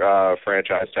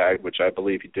franchise tagged, which I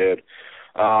believe he did.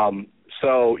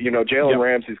 Jalen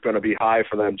Ramsey's going to be high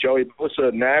for them. Joey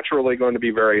Bosa naturally going to be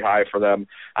very high for them.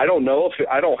 I don't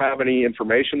have any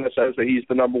information that says that he's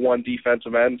the number one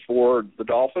defensive end for the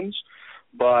Dolphins,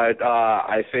 but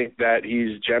I think that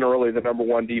he's generally the number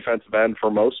one defensive end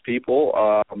for most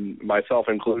people, myself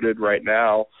included right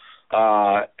now.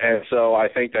 And so I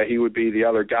think that he would be the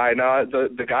other guy. Now,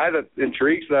 the guy that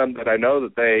intrigues them that I know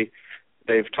that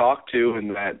they've talked to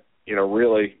and that,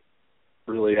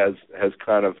 really has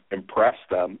kind of impressed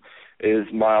them is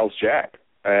Miles Jack.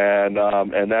 And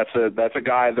that's a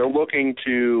guy they're looking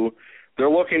to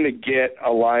get a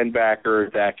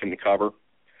linebacker that can cover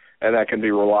and that can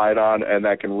be relied on and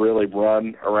that can really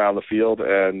run around the field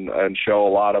and show a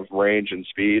lot of range and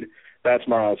speed. That's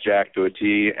Miles Jack to a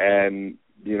T, and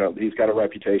he's got a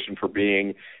reputation for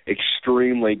being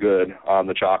extremely good on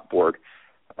the chalkboard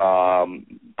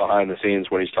behind the scenes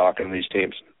when he's talking to these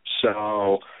teams.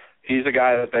 So he's a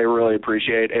guy that they really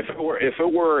appreciate. If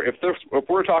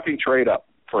we're talking trade up,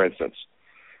 for instance,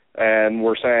 and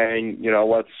we're saying,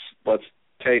 let's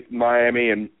take Miami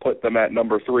and put them at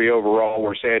number 3 overall,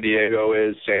 where San Diego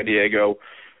is. San Diego,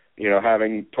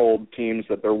 having told teams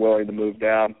that they're willing to move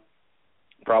down,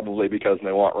 probably because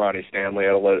they want Ronnie Stanley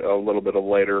at a little bit of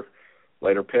later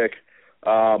pick.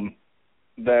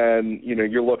 Then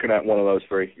you're looking at one of those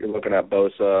 3. You're looking at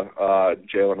Bosa,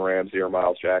 Jalen Ramsey, or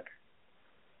Miles Jack.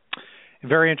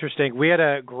 Very interesting. We had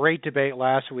a great debate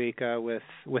last week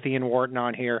with Ian Wharton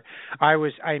on here.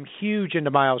 I'm huge into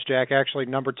Miles Jack, actually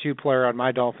number 2 player on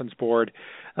my Dolphins board.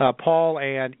 Paul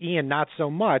and Ian not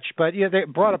so much, but they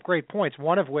brought up great points.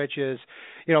 One of which is,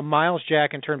 Miles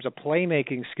Jack in terms of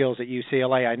playmaking skills at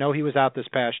UCLA. I know he was out this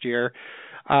past year.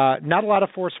 Not a lot of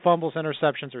forced fumbles,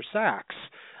 interceptions, or sacks.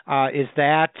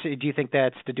 Do you think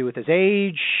that's to do with his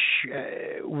age?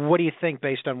 What do you think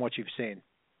based on what you've seen?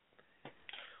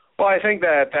 Well, I think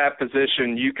that at that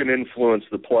position you can influence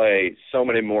the play so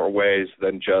many more ways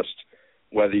than just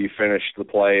whether you finish the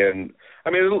play. And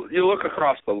you look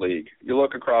across the league.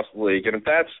 And if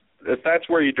that's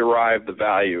where you derive the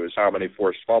value is how many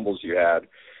forced fumbles you had.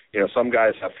 Some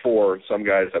guys have 4, some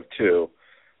guys have 2,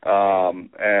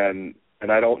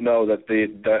 and I don't know that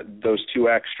those 2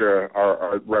 extra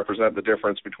are represent the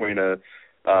difference between a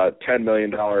 $10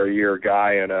 million a year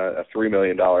guy and a $3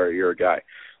 million a year guy.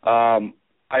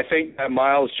 I think that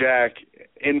Miles Jack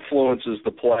influences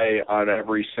the play on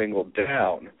every single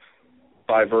down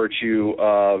by virtue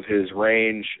of his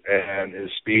range and his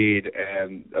speed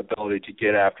and ability to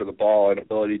get after the ball and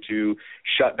ability to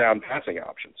shut down passing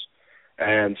options.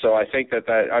 And so I think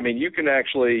you can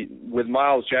actually, with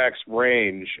Miles Jack's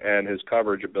range and his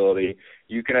coverage ability,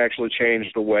 you can actually change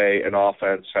the way an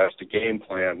offense has to game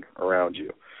plan around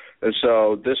you. And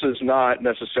so this is not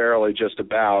necessarily just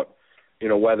about,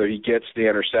 whether he gets the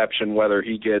interception, whether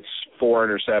he gets 4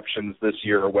 interceptions this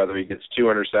year, or whether he gets 2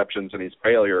 interceptions and he's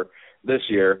failure this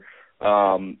year.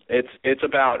 It's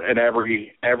about an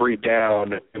every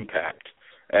down impact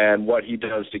and what he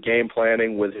does to game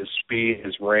planning with his speed,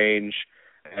 his range,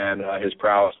 and his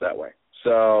prowess that way.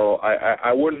 So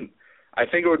I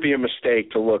think it would be a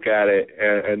mistake to look at it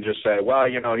and just say, well,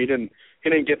 he didn't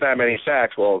get that many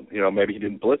sacks. Well, maybe he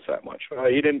didn't blitz that much.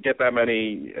 He didn't get that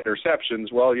many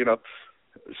interceptions. Well,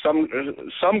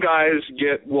 some guys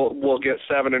will get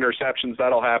 7 interceptions.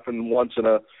 That'll happen once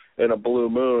in a blue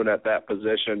moon at that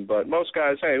position. But most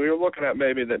guys, hey, we were looking at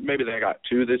maybe they got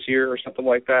 2 this year or something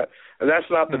like that. And that's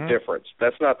not the difference.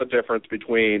 That's not the difference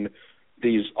between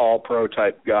these all-pro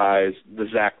type guys, the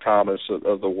Zach Thomas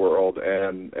of the world,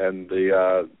 and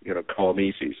the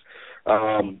Colomisi's.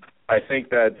 I think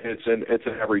that it's an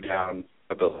every down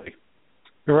ability.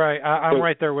 Right, I'm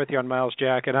right there with you on Miles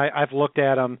Jack, and I've looked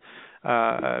at him.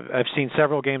 I've seen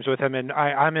several games with him, and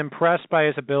I'm impressed by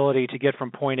his ability to get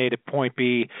from point A to point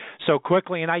B so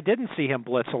quickly. And I didn't see him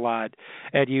blitz a lot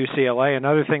at UCLA.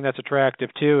 Another thing that's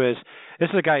attractive too is this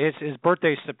is a guy. His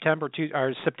birthday is September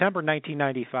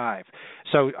 1995.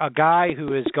 So a guy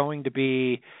who is going to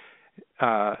be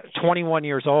 21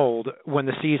 years old when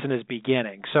the season is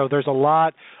beginning. So there's a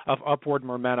lot of upward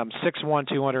momentum. 6'1",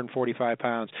 245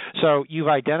 pounds. So you've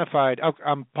identified.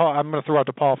 I'm going to throw out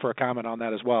to Paul for a comment on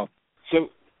that as well. So,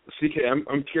 CK,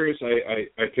 I'm curious.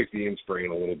 I picked the Inns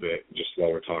brain a little bit just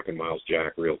while we're talking Miles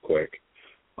Jack real quick.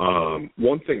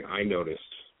 One thing I noticed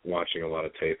watching a lot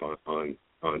of tape on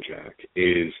Jack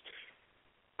is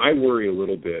I worry a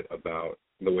little bit about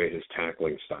the way his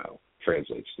tackling style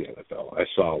translates to the NFL. I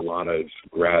saw a lot of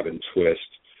grab and twist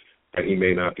that he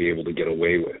may not be able to get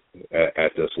away with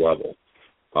at this level,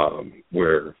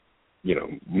 where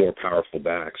more powerful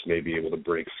backs may be able to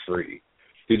break free.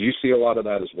 Did you see a lot of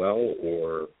that as well,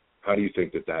 or how do you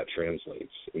think that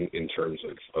translates in terms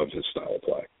of his style of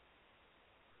play?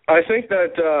 I think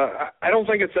that I don't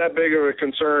think it's that big of a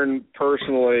concern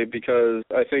personally, because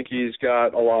I think he's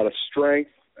got a lot of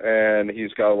strength and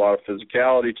he's got a lot of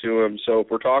physicality to him. So if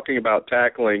we're talking about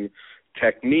tackling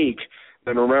technique,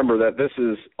 then remember that this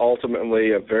is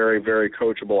ultimately a very, very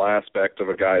coachable aspect of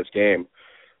a guy's game.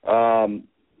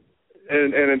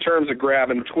 And in terms of grab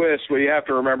and twist, what you have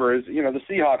to remember is, the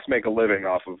Seahawks make a living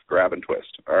off of grab and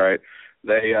twist. All right,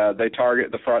 they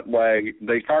target the front leg.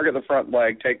 They target the front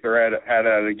leg, take their head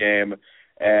out of the game,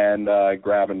 and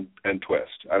grab and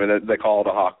twist. I mean, they call it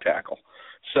a hawk tackle.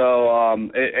 So,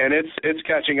 and it's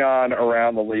catching on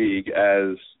around the league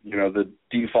as the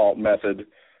default method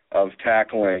of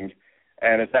tackling,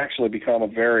 and it's actually become a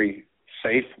very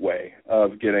safe way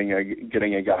of getting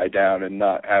a guy down and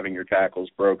not having your tackles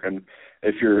broken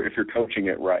if you're coaching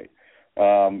it right.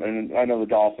 And I know the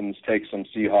Dolphins take some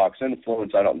Seahawks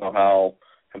influence. I don't know how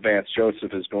Vance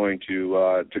Joseph is going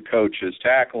to coach his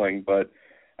tackling, but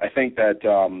I think that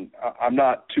I'm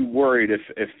not too worried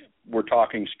if we're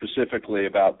talking specifically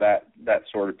about that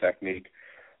sort of technique.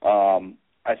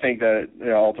 I think that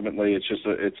ultimately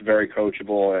it's very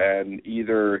coachable, and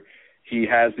either he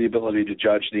has the ability to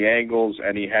judge the angles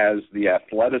and he has the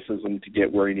athleticism to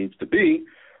get where he needs to be,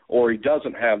 or he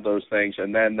doesn't have those things,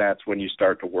 and then that's when you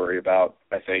start to worry about,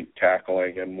 I think,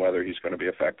 tackling and whether he's going to be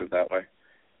effective that way.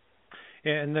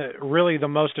 And really the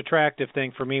most attractive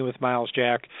thing for me with Miles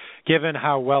Jack, given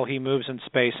how well he moves in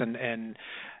space and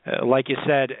like you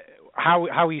said,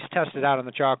 how he's tested out on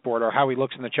the chalkboard, or how he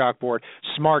looks in the chalkboard,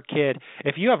 smart kid.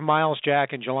 If you have Miles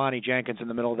Jack and Jelani Jenkins in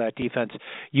the middle of that defense,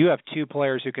 you have two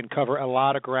players who can cover a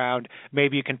lot of ground.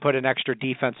 Maybe you can put an extra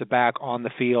defensive back on the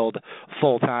field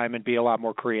full time and be a lot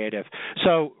more creative.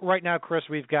 So right now, Chris,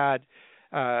 we've got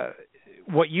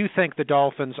what you think the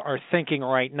Dolphins are thinking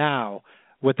right now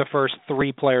with the first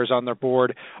three players on their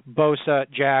board: Bosa,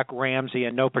 Jack, Ramsey,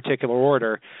 in no particular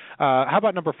order. How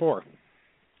about number 4?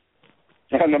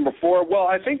 Number 4, well,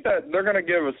 I think that they're going to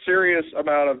give a serious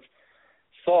amount of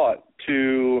thought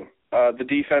to the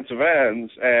defensive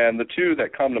ends, and the two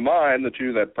that come to mind, the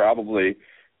two that probably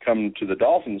come to the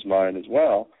Dolphins' mind as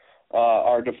well,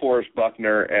 are DeForest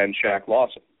Buckner and Shaq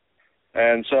Lawson.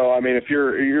 And so, I mean, if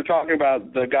you're talking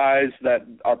about the guys that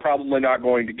are probably not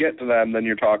going to get to them, then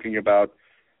you're talking about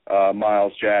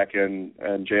Miles Jack and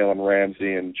Jalen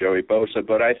Ramsey and Joey Bosa.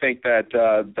 But I think that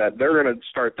they're going to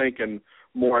start thinking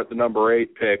more at the number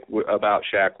 8 pick about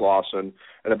Shaq Lawson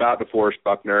and about DeForest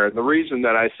Buckner. And the reason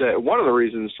that I said, one of the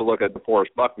reasons to look at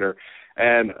DeForest Buckner,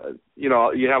 and, you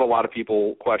know, you have a lot of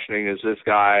people questioning, is this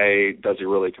guy, does he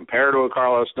really compare to a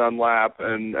Carlos Dunlap,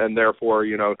 and therefore,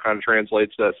 you know, kind of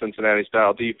translates that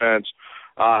Cincinnati-style defense?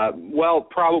 Well,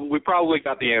 we probably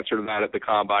got the answer to that at the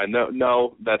combine.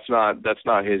 No, that's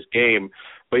not his game.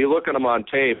 But you look at him on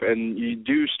tape, and you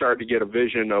do start to get a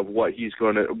vision of what he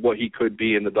could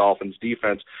be in the Dolphins'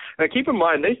 defense. Now, keep in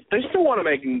mind, they still want to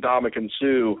make Ndamukong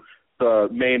Suh the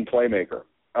main playmaker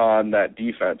on that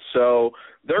defense. So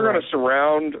they're going to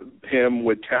surround him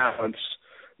with talents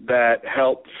that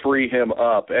help free him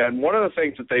up. And one of the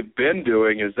things that they've been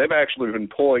doing is they've actually been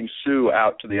pulling Suh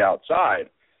out to the outside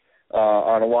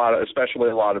on especially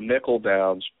a lot of nickel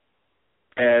downs,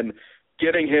 and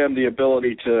getting him the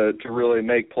ability to really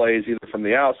make plays either from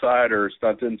the outside or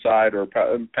stunt inside or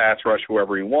pass rush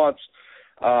whoever he wants.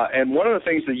 And one of the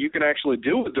things that you can actually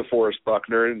do with DeForest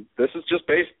Buckner, and this is just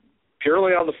based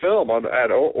purely on the film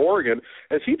at Oregon,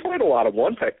 is he played a lot of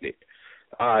one technique.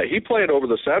 He played over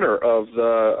the center of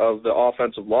the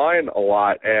offensive line a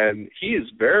lot, and he is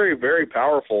very, very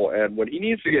powerful. And when he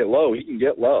needs to get low, he can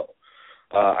get low.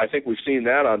 I think we've seen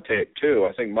that on tape too.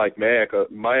 I think Mike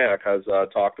Mayock has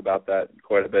talked about that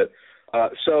quite a bit.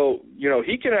 So, you know,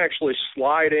 he can actually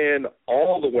slide in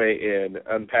all the way in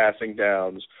on passing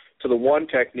downs to the one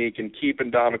technique and keep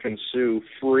Ndamukong Suh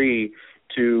free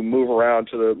to move around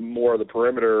to more of the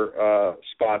perimeter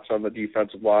spots on the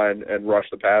defensive line and rush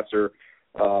the passer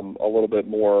a little bit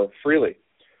more freely.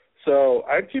 So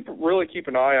I'd really keep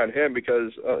an eye on him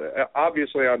because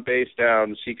obviously on base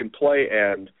downs he can play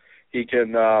end. He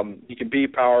can be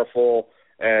powerful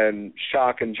and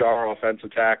shock and jar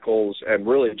offensive tackles and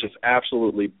really just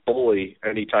absolutely bully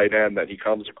any tight end that he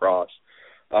comes across.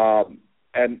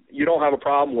 And you don't have a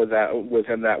problem with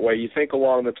him that way. You think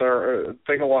along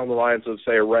the lines of,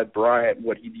 say, a Red Bryant,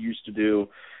 what he used to do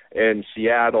in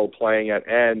Seattle playing at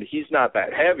end. He's not that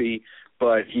heavy,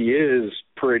 but he is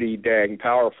pretty dang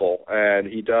powerful, and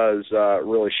he does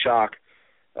really shock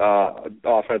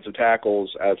offensive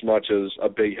tackles as much as a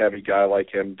big, heavy guy like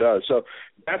him does. So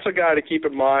that's a guy to keep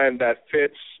in mind that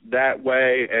fits that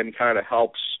way and kind of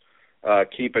helps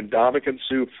keep Ndamukong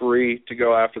Suh free to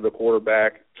go after the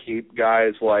quarterback, keep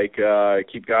guys like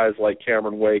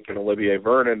Cameron Wake and Olivier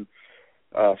Vernon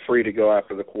free to go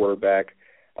after the quarterback.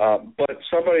 But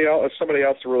somebody else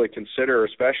to really consider,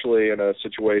 especially in a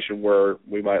situation where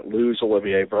we might lose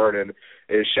Olivier Vernon,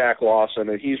 is Shaq Lawson,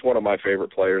 and he's one of my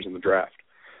favorite players in the draft.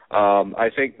 I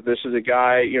think this is a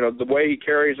guy, you know, the way he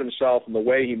carries himself and the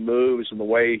way he moves and the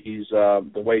way he's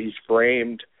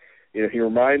framed. You know, he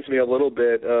reminds me a little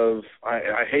bit of.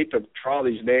 I hate to draw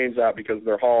these names out because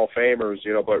they're Hall of Famers,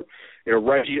 you know, but you know,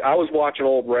 Reggie. I was watching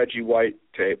old Reggie White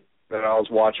tape, and I was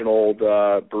watching old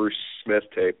Bruce Smith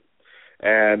tape,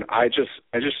 and I just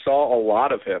saw a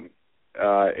lot of him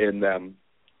in them.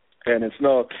 And it's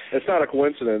not a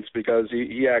coincidence because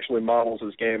he actually models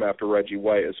his game after Reggie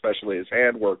White, especially his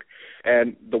handwork.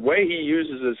 And the way he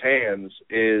uses his hands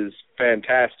is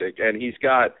fantastic. And he's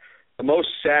got the most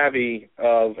savvy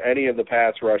of any of the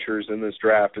pass rushers in this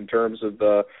draft in terms of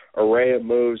the array of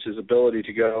moves, his ability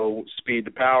to go speed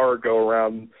to power, go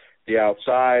around the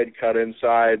outside, cut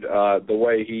inside, the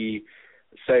way he,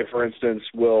 say, for instance,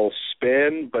 will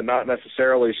spin, but not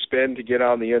necessarily spin to get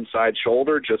on the inside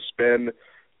shoulder, just spin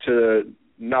to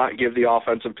not give the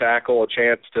offensive tackle a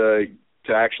chance to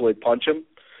actually punch him.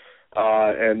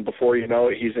 And before you know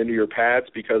it, he's into your pads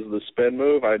because of the spin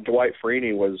move. Dwight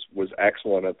Freeney was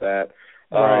excellent at that.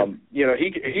 Right. You know,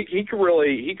 he can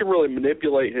really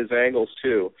manipulate his angles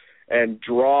too and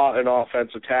draw an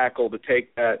offensive tackle to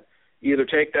take that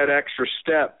extra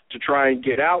step to try and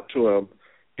get out to him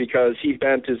because he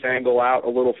bent his angle out a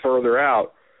little further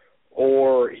out.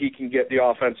 Or he can get the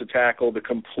offensive tackle to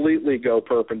completely go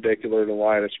perpendicular to the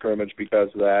line of scrimmage because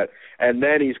of that, and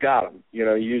then he's got him. You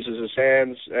know, he uses his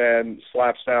hands and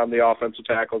slaps down the offensive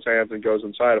tackle's hands and goes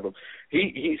inside of him.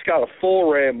 He's got a full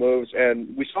array of moves,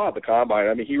 and we saw at the combine.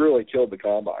 I mean, he really killed the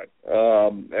combine,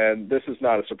 and this is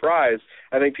not a surprise.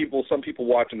 I think some people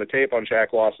watching the tape on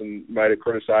Shaq Lawson might have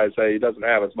criticized that he doesn't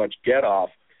have as much get-off,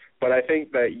 but I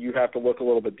think that you have to look a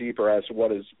little bit deeper as to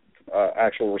what his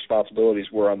actual responsibilities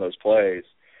were on those plays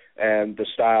and the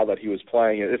style that he was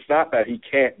playing. It's not that he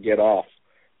can't get off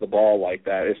the ball like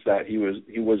that. It's that he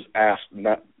was asked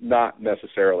not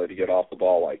necessarily to get off the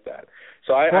ball like that.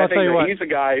 So I think that he's a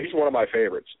guy. He's one of my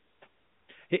favorites.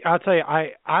 I'll tell you,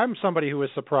 I'm somebody who was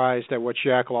surprised at what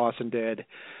Shaq Lawson did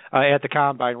at the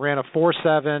Combine. Ran a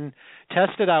 4.7,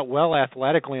 tested out well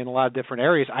athletically in a lot of different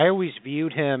areas. I always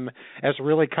viewed him as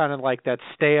really kind of like that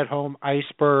stay-at-home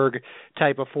iceberg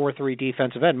type of 4-3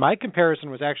 defensive end. My comparison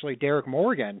was actually Derek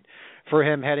Morgan for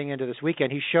him heading into this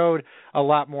weekend. He showed a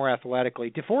lot more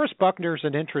athletically. DeForest Buckner's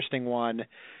an interesting one.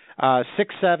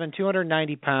 6'7",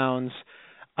 290 pounds.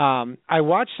 I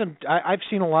watched some. I've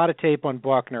seen a lot of tape on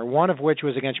Buckner, one of which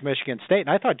was against Michigan State, and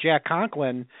I thought Jack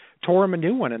Conklin tore him a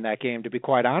new one in that game, to be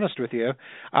quite honest with you.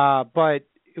 But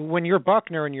when you're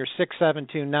Buckner and you're 6'7",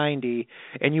 290,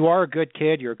 and you are a good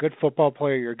kid, you're a good football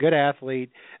player, you're a good athlete,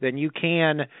 then you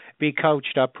can be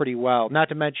coached up pretty well. Not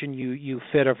to mention you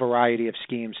fit a variety of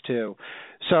schemes too.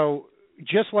 So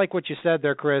just like what you said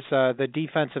there, Chris, the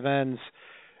defensive ends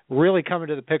really coming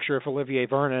to the picture if Olivier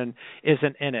Vernon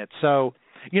isn't in it. So,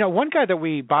 one guy that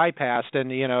we bypassed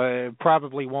and,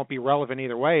 probably won't be relevant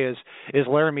either way is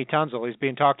Laramie Tunsil. He's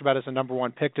being talked about as the number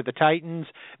one pick to the Titans.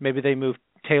 Maybe they move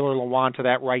Taylor Lewan to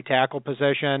that right tackle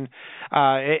position.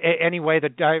 Anyway,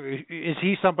 is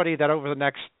he somebody that over the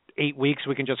next 8 weeks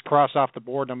we can just cross off the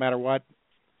board no matter what?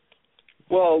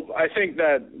 Well, I think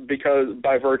that because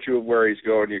by virtue of where he's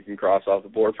going, you can cross off the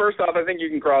board. First off, I think you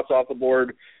can cross off the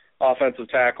board offensive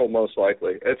tackle most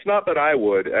likely. It's not that I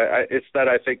would. It's that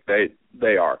I think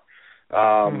they are.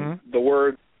 The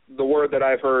word that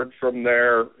I've heard from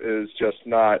there is just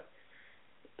not.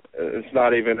 It's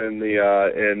not even in the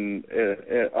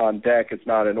on deck. It's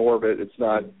not in orbit. It's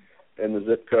not in the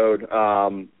zip code.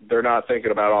 They're not thinking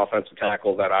about offensive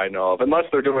tackle that I know of, unless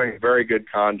they're doing a very good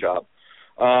con job.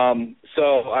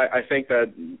 So I think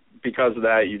that because of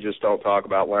that, you just don't talk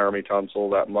about Laramie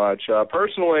Tunsil that much.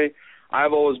 Personally,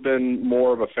 I've always been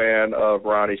more of a fan of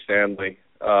Ronnie Stanley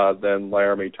than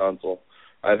Laramie Tunsil.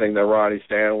 I think that Ronnie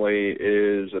Stanley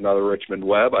is another Richmond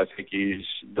Webb. I think he's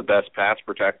the best pass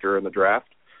protector in the draft.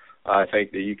 I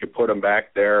think that you could put him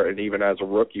back there, and even as a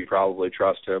rookie, probably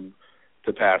trust him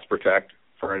to pass protect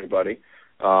for anybody.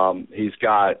 He's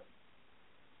got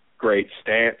great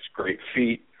stance, great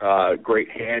feet, great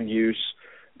hand use.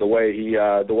 The way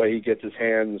he gets his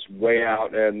hands way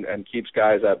out and keeps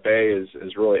guys at bay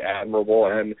is really admirable.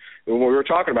 And when we were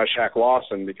talking about Shaq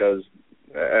Lawson,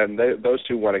 those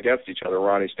two went against each other,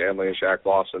 Ronnie Stanley and Shaq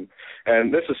Lawson,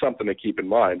 and this is something to keep in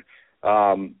mind,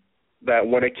 that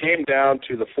when it came down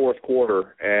to the fourth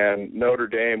quarter and Notre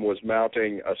Dame was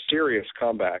mounting a serious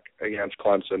comeback against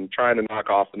Clemson, trying to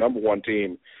knock off the number one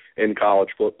team in college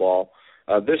football,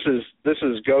 this is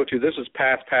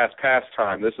pass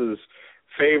time. This is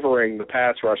favoring the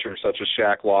pass rushers such as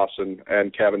Shaq Lawson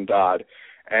and Kevin Dodd.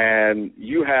 And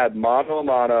you had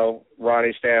mano-a-mano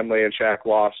Ronnie Stanley and Shaq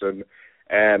Lawson,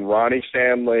 and Ronnie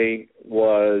Stanley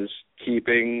was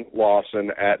keeping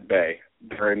Lawson at bay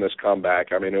during this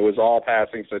comeback. I mean, it was all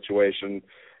passing situation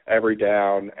every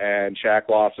down, and Shaq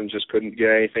Lawson just couldn't get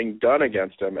anything done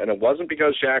against him. And it wasn't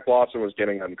because Shaq Lawson was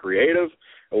getting uncreative.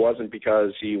 It wasn't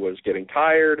because he was getting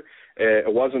tired.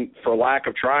 It wasn't for lack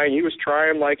of trying. He was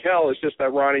trying like hell. It's just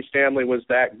that Ronnie Stanley was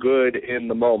that good in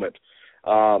the moment.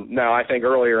 Now, I think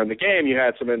earlier in the game you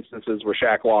had some instances where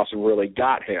Shaq Lawson really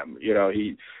got him.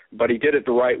 But he did it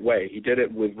the right way. He did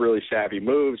it with really savvy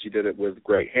moves. He did it with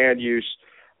great hand use.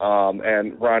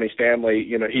 And Ronnie Stanley,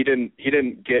 he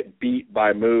didn't get beat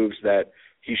by moves that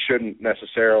he shouldn't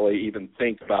necessarily even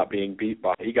think about being beat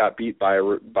by. He got beat by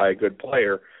a good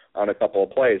player on a couple of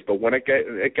plays. But when it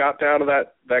got down to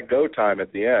that go time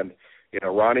at the end,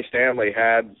 Ronnie Stanley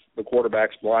had the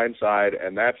quarterback's blind side,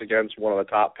 and that's against one of the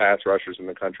top pass rushers in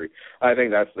the country. I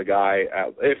think that's the guy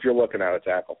if you're looking at a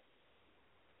tackle.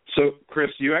 So, Chris,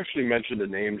 you actually mentioned a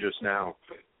name just now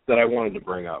that I wanted to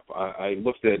bring up. I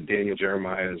looked at Daniel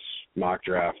Jeremiah's mock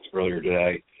draft earlier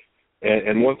today,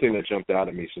 and one thing that jumped out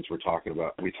at me since we talked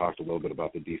a little bit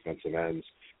about the defensive ends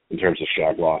in terms of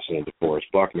Shaq Lawson and DeForest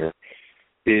Buckner,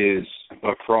 is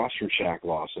across from Shaq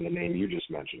Lawson, the name you just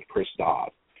mentioned, Chris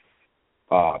Dodd.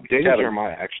 Daniel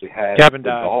Jeremiah actually had Kevin the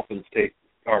Dodd. Dolphins take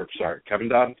 – Kevin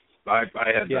Dodd? I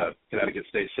had the Connecticut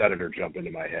State Senator jump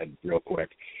into my head real quick.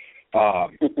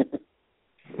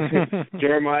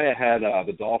 Jeremiah had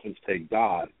the Dolphins take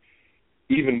Dodd,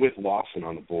 even with Lawson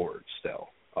on the board still.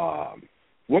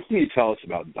 What can you tell us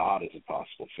about Dodd as a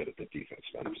possible fit at the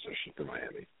defensive end position for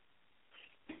Miami?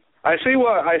 I see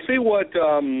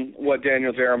what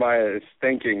Daniel Jeremiah is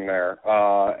thinking there,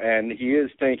 and he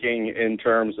is thinking in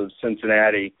terms of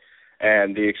Cincinnati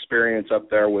and the experience up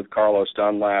there with Carlos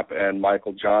Dunlap and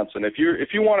Michael Johnson. If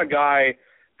you want a guy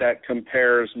that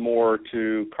compares more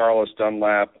to Carlos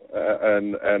Dunlap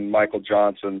and Michael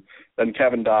Johnson, then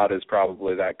Kevin Dodd is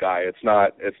probably that guy. It's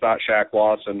not Shaq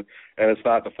Lawson, and it's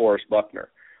not DeForest Buckner.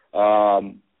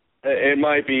 It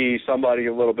might be somebody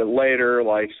a little bit later,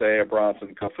 like, say, a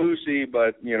Bronson Kafusi,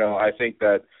 but, I think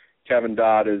that Kevin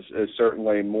Dodd is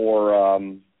certainly more,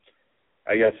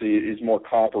 I guess he's more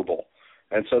comparable.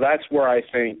 And so that's where I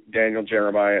think Daniel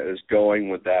Jeremiah is going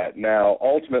with that. Now,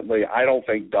 ultimately, I don't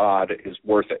think Dodd is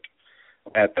worth it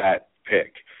at that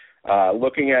pick.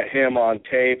 Looking at him on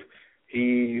tape,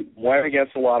 he went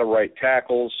against a lot of right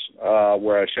tackles,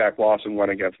 whereas Shaq Lawson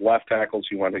went against left tackles.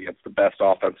 He went against the best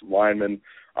offensive linemen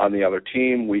on the other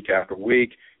team week after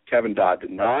week. Kevin Dodd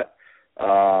did not.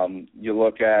 You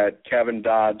look at Kevin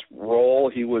Dodd's role,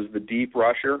 he was the deep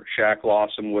rusher. Shaq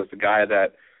Lawson was the guy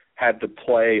that had to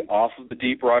play off of the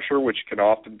deep rusher, which can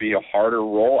often be a harder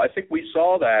role. I think we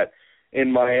saw that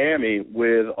in Miami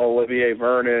with Olivier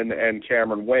Vernon and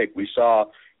Cameron Wake. We saw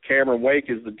Cameron Wake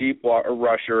is the deep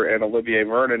rusher, and Olivier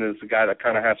Vernon is the guy that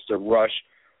kind of has to rush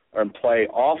and play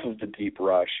off of the deep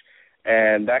rush.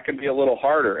 And that can be a little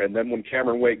harder. And then when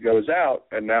Cameron Wake goes out,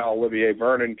 and now Olivier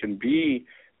Vernon can be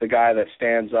the guy that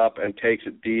stands up and takes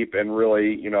it deep and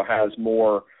really, has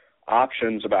more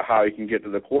options about how he can get to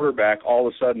the quarterback, all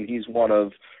of a sudden he's one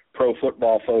of Pro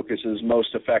Football Focus's most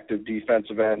effective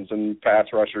defensive ends and pass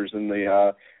rushers in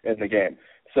the game.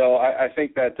 So I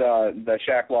think that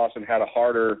Shaq Lawson had a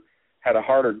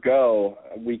harder go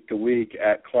week to week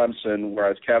at Clemson,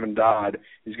 whereas Kevin Dodd,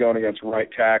 he's going against right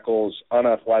tackles,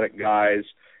 unathletic guys,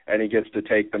 and he gets to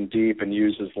take them deep and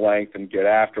use his length and get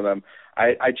after them.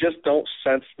 I just don't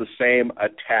sense the same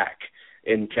attack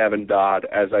in Kevin Dodd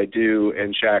as I do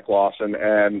in Shaq Lawson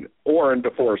or in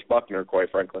DeForest Buckner,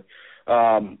 quite frankly.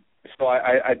 So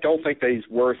I don't think that he's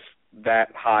worth that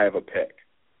high of a pick.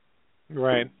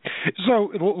 Right.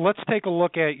 So let's take a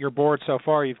look at your board so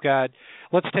far.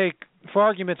 Let's take, for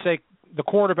argument's sake, the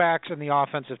quarterbacks and the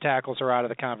offensive tackles are out of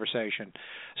the conversation.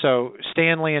 So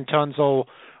Stanley and Tunzel,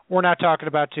 we're not talking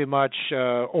about too much,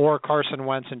 or Carson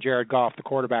Wentz and Jared Goff, the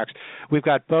quarterbacks. We've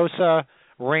got Bosa,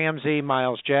 Ramsey,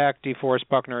 Miles Jack, DeForest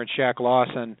Buckner, and Shaq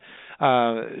Lawson.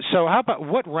 So how about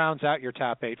what rounds out your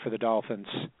top 8 for the Dolphins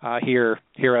here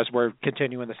as we're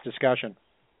continuing this discussion?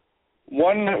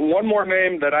 One more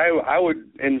name that I would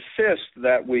insist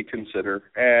that we consider,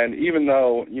 and even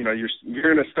though you're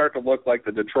going to start to look like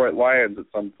the Detroit Lions at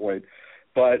some point,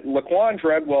 but Laquan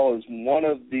Treadwell is one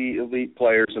of the elite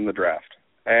players in the draft.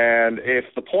 And if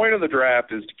the point of the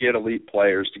draft is to get elite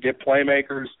players, to get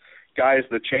playmakers, guys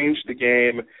that change the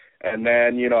game, and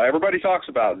then everybody talks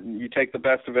about you take the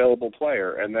best available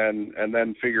player and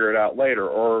then figure it out later.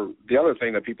 Or the other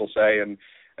thing that people say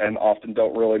and often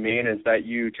don't really mean is that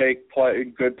you take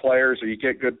good players, or you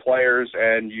get good players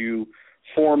and you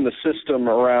form the system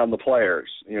around the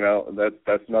players.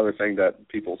 That's another thing that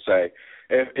people say.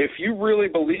 If you really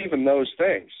believe in those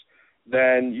things,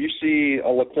 then you see a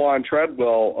Laquan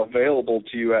Treadwell available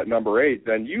to you at number 8,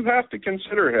 then you have to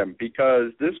consider him,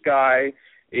 because this guy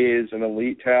is an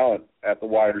elite talent at the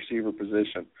wide receiver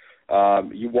position.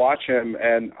 You watch him,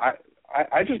 and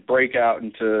I just break out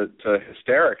into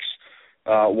hysterics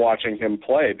watching him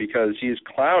play, because he's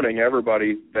clowning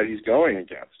everybody that he's going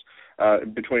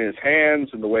against. Between his hands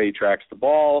and the way he tracks the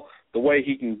ball, the way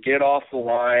he can get off the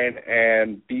line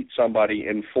and beat somebody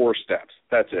in 4 steps.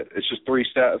 That's it. It's just 3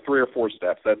 or 4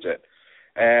 steps. That's it.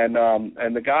 And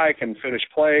the guy can finish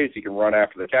plays. He can run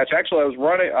after the catch. Actually,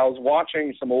 I was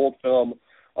watching some old film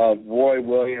of Roy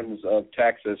Williams of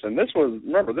Texas, and this was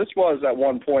at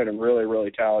one point a really,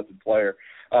 really talented player.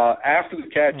 After the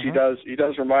catch, he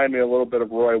does remind me a little bit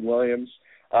of Roy Williams,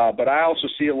 but I also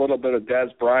see a little bit of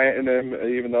Dez Bryant in him,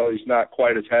 even though he's not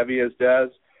quite as heavy as Dez.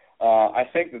 I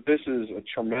think that this is a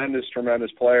tremendous,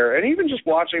 tremendous player, and even just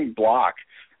watching block.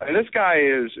 I mean, this guy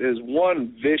is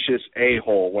one vicious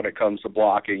a-hole when it comes to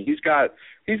blocking. He's got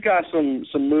some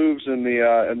moves in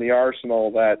the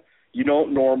arsenal that you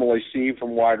don't normally see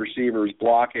from wide receivers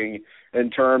blocking, in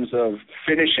terms of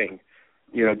finishing,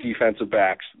 defensive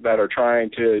backs that are trying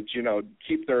to,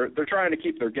 keep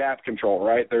their gap control,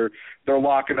 right? They're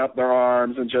locking up their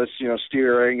arms and just,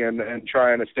 steering and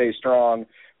trying to stay strong.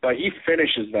 But he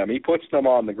finishes them. He puts them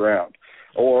on the ground.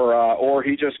 Or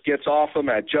he just gets off them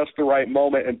at just the right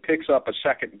moment and picks up a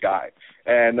second guy.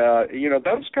 And,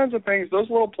 those kinds of things, those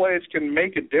little plays can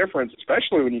make a difference,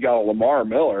 especially when you got a Lamar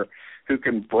Miller who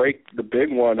can break the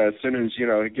big one as soon as,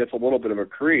 he gets a little bit of a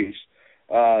crease.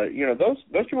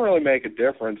 Those can really make a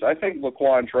difference. I think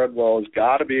Laquan Treadwell has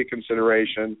got to be a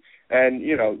consideration. And,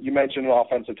 you mentioned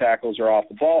offensive tackles are off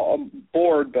the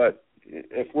board, but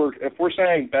if we're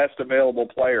saying best available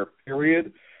player,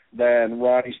 period, then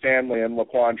Ronnie Stanley and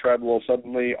Laquan Treadwell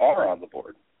suddenly are on the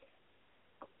board.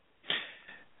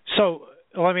 So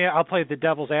I'll play the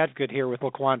devil's advocate here with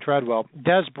Laquan Treadwell.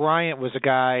 Dez Bryant was a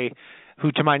guy who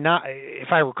if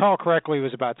I recall correctly,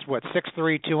 was about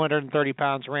 6'3", 230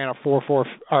 pounds, ran a 4.4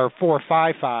 or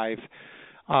 4.55,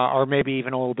 or maybe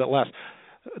even a little bit less.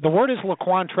 The word is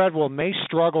Laquan Treadwell may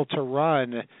struggle to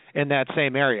run in that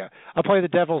same area. I'll play the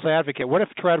devil's advocate. What if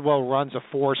Treadwell runs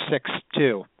a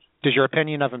 4.62? Does your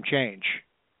opinion of him change?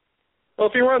 Well,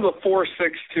 if he runs a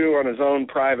 4.62 on his own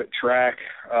private track,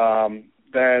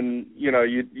 then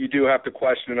you do have to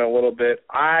question it a little bit.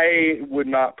 I would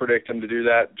not predict him to do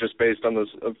that just based on the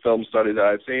film study that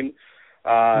I've seen.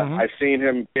 I've seen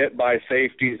him get by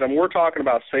safeties, and we're talking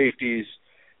about safeties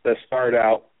that start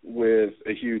out with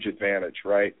a huge advantage,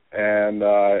 right? And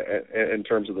in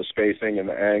terms of the spacing and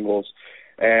the angles,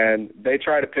 and they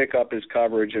try to pick up his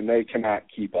coverage, and they cannot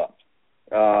keep up.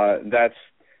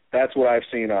 That's what I've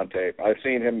seen on tape. I've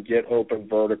seen him get open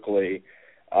vertically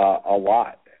a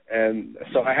lot. And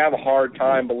so I have a hard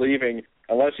time believing,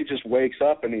 unless he just wakes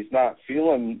up and he's not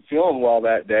feeling well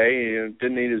that day and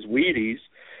didn't eat his Wheaties,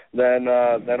 then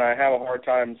I have a hard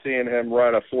time seeing him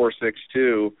run a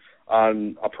 4.62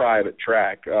 on a private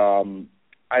track.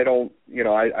 I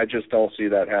just don't see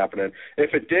that happening.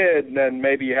 If it did, then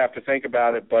maybe you have to think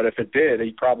about it. But if it did,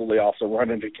 he'd probably also run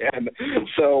it again.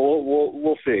 So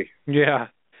we'll see. Yeah.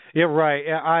 Yeah, right.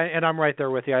 I'm right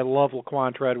there with you. I love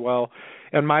Laquan Treadwell.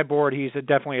 On my board, he's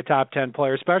definitely a top 10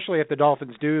 player, especially if the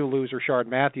Dolphins do lose Rashard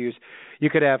Matthews. You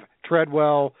could have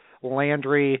Treadwell,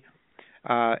 Landry,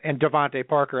 and Devontae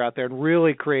Parker out there and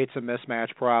really create some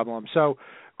mismatch problems. So,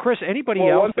 Chris, anybody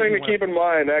else? One thing to keep in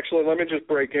mind, actually, let me just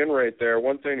break in right there.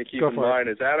 One thing to keep in mind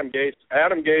is Adam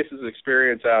Gase's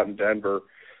experience out in Denver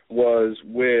was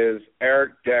with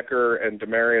Eric Decker and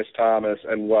Demaryius Thomas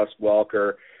and Wes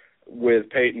Welker, with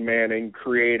Peyton Manning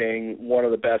creating one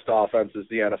of the best offenses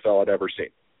the NFL had ever seen.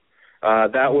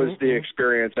 That was the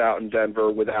experience out in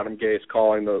Denver with Adam Gase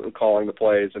calling the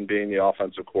plays and being the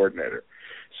offensive coordinator.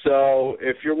 So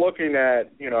if you're looking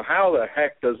at, how the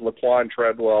heck does Laquan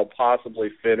Treadwell possibly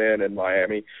fit in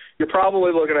Miami, you're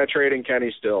probably looking at trading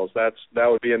Kenny Stills. That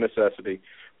would be a necessity.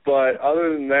 But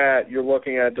other than that, you're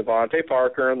looking at Devontae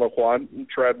Parker and Laquan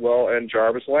Treadwell and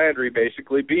Jarvis Landry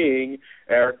basically being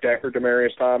Eric Decker,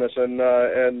 Demaryius Thomas,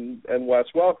 and Wes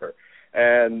Welker.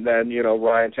 And then,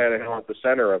 Ryan Tannehill at the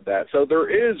center of that. So there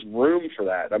is room for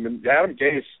that. I mean, Adam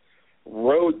Gase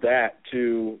rode that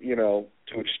to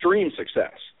extreme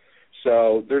success.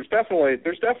 So there's definitely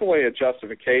a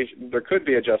justification. There could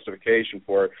be a justification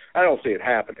for it. I don't see it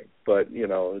happening, but,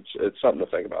 it's something to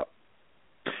think about.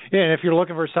 Yeah, and if you're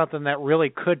looking for something that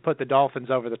really could put the Dolphins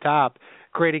over the top,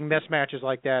 creating mismatches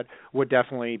like that would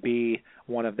definitely be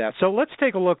one of that. So let's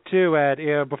take a look, too, at,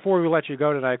 before we let you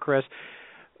go tonight, Chris,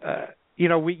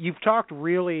 you've talked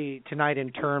really tonight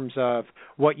in terms of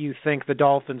what you think the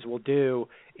Dolphins will do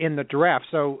in the draft.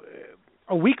 So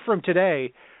a week from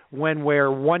today, when we're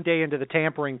one day into the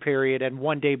tampering period and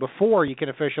one day before you can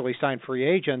officially sign free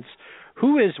agents,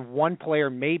 who is one player,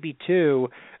 maybe two,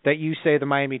 that you say the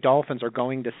Miami Dolphins are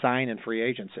going to sign in free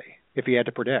agency, if you had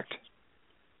to predict?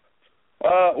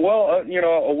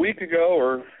 A week ago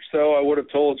or so I would have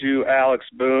told you Alex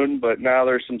Boone, but now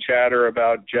there's some chatter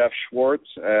about Jeff Schwartz,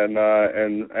 and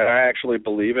I actually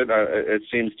believe it. It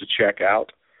seems to check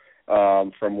out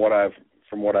from what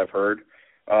I've heard.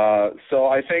 So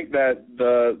I think that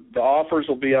the offers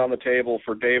will be on the table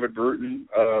for David Bruton,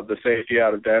 the safety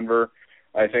out of Denver.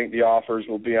 I think the offers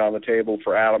will be on the table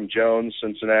for Adam Jones,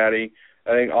 Cincinnati. I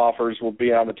think offers will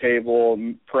be on the table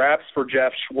perhaps for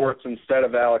Jeff Schwartz instead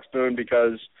of Alex Boone,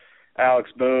 because Alex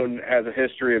Boone has a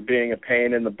history of being a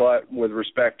pain in the butt with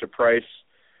respect to price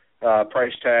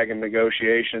tag and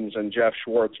negotiations, and Jeff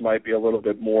Schwartz might be a little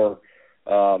bit more,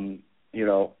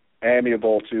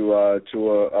 amiable to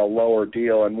a lower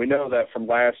deal. And we know that from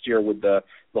last year with the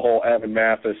whole Evan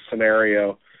Mathis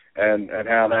scenario and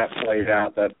how that played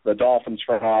out, that the Dolphins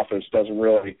front office doesn't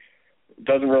really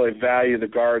value the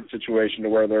guard situation to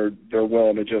where they're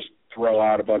willing to just throw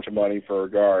out a bunch of money for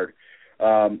a guard.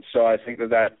 So I think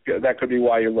that could be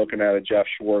why you're looking at a Jeff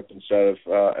Schwartz instead of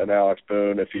an Alex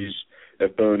Boone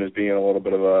if Boone is being a little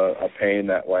bit of a pain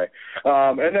that way.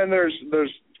 And then there's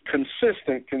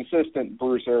consistent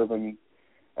Bruce Irvin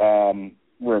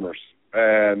rumors,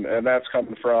 and that's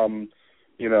coming from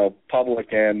public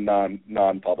and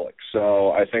non-public. So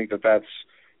I think that's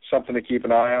something to keep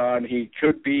an eye on. He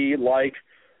could be like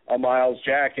a Miles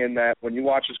Jack in that when you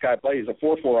watch this guy play, he's a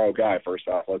 4.40 guy. First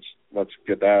off, let's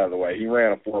get that out of the way. He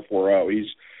ran a 4.40.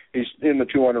 He's in the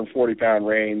 240-pound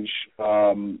range,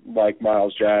 like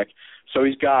Miles Jack. So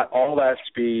he's got all that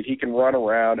speed. He can run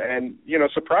around, and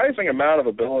surprising amount of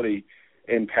ability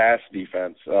in pass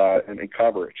defense and in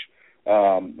coverage.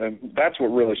 And that's what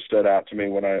really stood out to me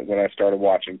when I started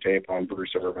watching tape on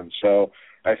Bruce Irvin. So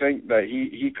I think that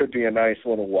he could be a nice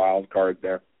little wild card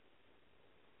there.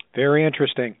 Very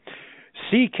interesting.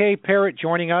 C.K. Parrott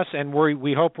joining us, and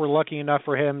we hope we're lucky enough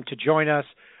for him to join us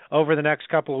over the next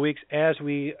couple of weeks as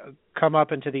we come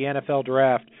up into the NFL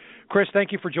draft. Chris,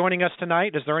 thank you for joining us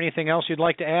tonight. Is there anything else you'd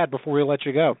like to add before we let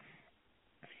you go?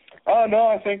 No,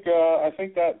 I think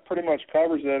that pretty much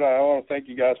covers it. I want to thank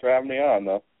you guys for having me on,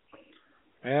 though.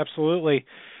 Absolutely.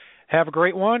 Have a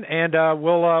great one, and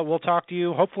we'll talk to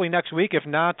you hopefully next week. If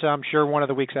not, I'm sure one of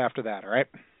the weeks after that. All right.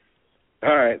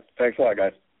 All right. Thanks a lot,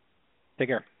 guys. Take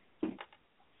care.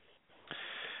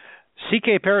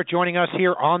 C.K. Parrott joining us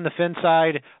here on the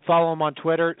FinSide. Follow him on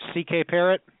Twitter, C.K.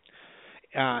 Parrott.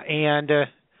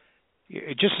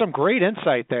 Just some great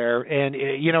insight there. And,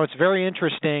 it's very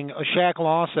interesting. Shaq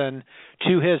Lawson,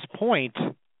 to his point,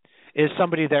 is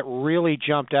somebody that really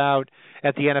jumped out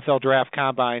at the NFL Draft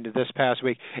Combine this past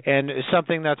week. And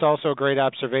something that's also a great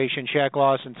observation, Shaq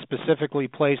Lawson specifically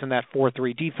plays in that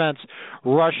 4-3 defense,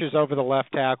 rushes over the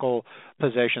left tackle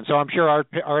position. So I'm sure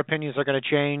our opinions are going to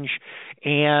change,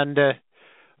 and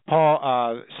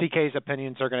Paul, CK's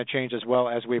opinions are going to change as well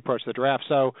as we approach the draft.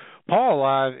 So,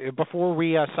 Paul, before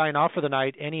we sign off for the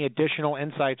night, any additional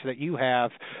insights that you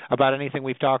have about anything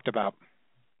we've talked about?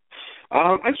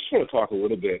 I just want to talk a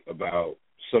little bit about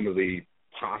some of the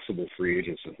possible free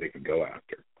agents that they could go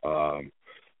after.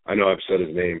 I know I've said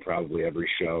his name probably every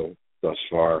show thus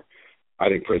far. I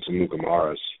think Prince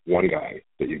Amukamara is one guy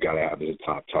that you've got to have as a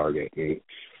top target. And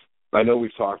I know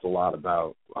we've talked a lot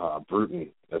about Bruton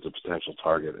as a potential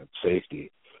target at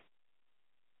safety.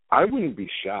 I wouldn't be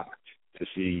shocked to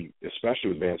see, especially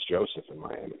with Vance Joseph in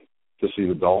Miami, to see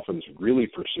the Dolphins really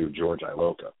pursue George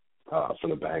Iloka from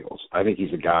the Bengals. I think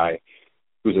he's a guy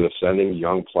who's an ascending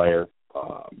young player.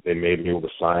 They may be able to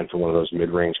sign for one of those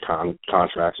mid-range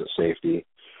contracts at safety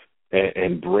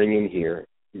and bring in here.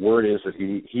 Word is that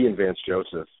he and Vance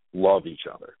Joseph love each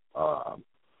other.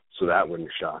 So that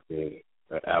wouldn't shock me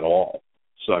at all.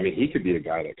 So, I mean, he could be a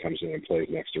guy that comes in and plays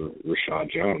next to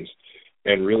Rashad Jones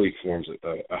and really forms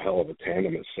a hell of a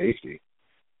tandem at safety.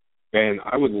 And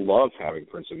I would love having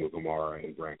Prince Amukamara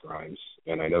and Brent Grimes,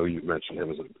 and I know you mentioned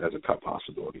him as a cut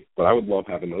possibility, but I would love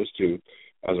having those two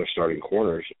as our starting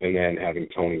corners, and then having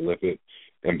Tony Lippett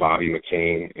and Bobby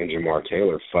McCain and Jamar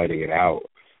Taylor fighting it out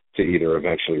to either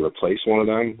eventually replace one of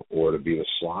them or to be the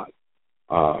slot.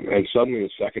 And suddenly the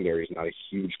secondary is not a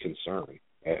huge concern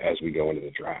as we go into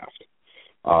the draft.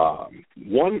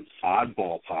 One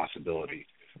oddball possibility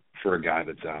for a guy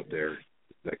that's out there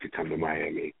that could come to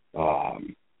Miami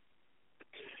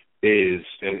is,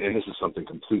 and this is something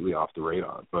completely off the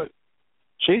radar, but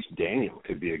Chase Daniel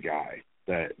could be a guy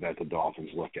that the Dolphins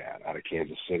look at out of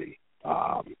Kansas City.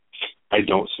 I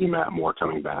don't see Matt Moore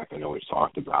coming back. I know we've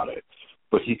talked about it.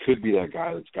 But he could be that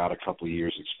guy that's got a couple of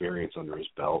years' experience under his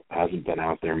belt, hasn't been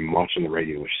out there much in the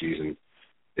regular season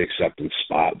except in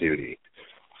spot duty,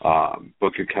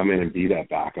 but could come in and be that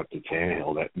backup to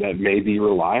Tannehill that may be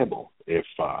reliable if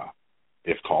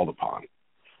called upon.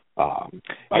 I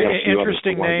got a few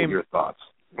interesting name. Your thoughts?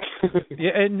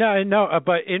 Yeah, no,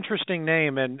 but interesting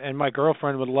name, and my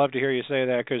girlfriend would love to hear you say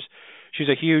that because she's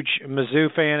a huge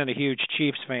Mizzou fan and a huge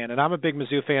Chiefs fan, and I'm a big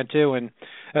Mizzou fan too, and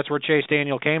that's where Chase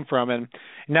Daniel came from. And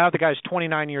now the guy's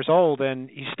 29 years old, and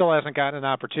he still hasn't gotten an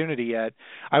opportunity yet.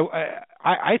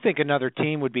 I think another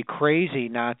team would be crazy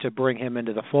not to bring him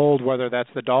into the fold, whether that's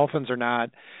the Dolphins or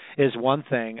not, is one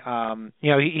thing.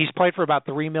 He's played for about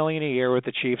 $3 million a year with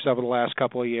the Chiefs over the last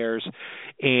couple of years,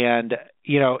 and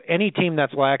any team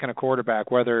that's lacking a quarterback,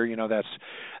 whether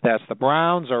that's the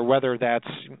Browns or whether that's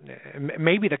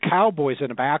maybe the Cowboys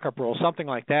in a backup role, something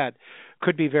like that,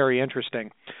 could be very interesting.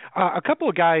 A couple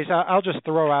of guys, I'll just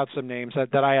throw out some names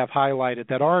that I have highlighted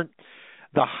that aren't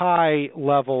the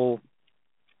high-level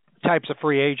types of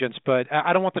free agents, but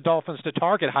I don't want the Dolphins to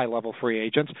target high-level free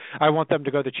agents. I want them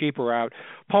to go the cheaper route.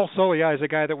 Paul Soliai is a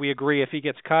guy that we agree if he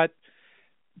gets cut,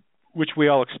 which we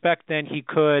all expect, then he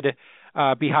could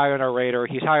be high on our radar.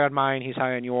 He's high on mine. He's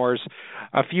high on yours.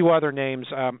 A few other names.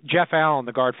 Jeff Allen,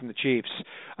 the guard from the Chiefs,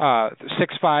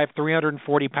 6'5",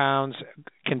 340 pounds,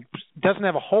 doesn't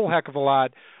have a whole heck of a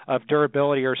lot of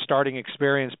durability or starting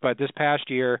experience, but this past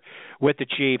year with the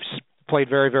Chiefs played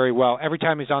very, very well. Every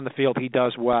time he's on the field, he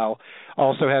does well.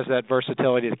 Also has that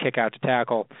versatility to kick out to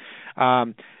tackle.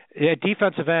 At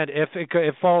defensive end, if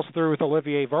it falls through with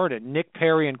Olivier Vernon, Nick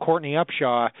Perry and Courtney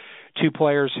Upshaw, two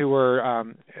players who were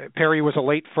Perry was a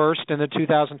late first in the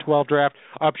 2012 draft.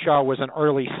 Upshaw was an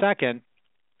early second.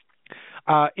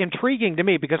 intriguing to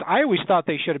me because I always thought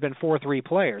they should have been 4-3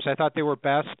 players. I thought they were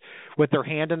best with their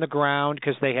hand in the ground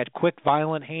because they had quick,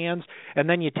 violent hands, and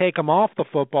then you take them off the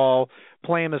football,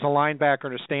 play them as a linebacker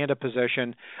in a stand-up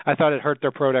position. I thought it hurt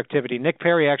their productivity. Nick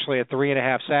Perry actually had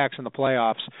 3.5 sacks in the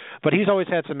playoffs, but he's always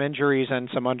had some injuries and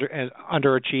some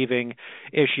underachieving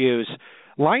issues.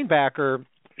 Linebacker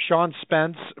Sean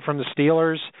Spence from the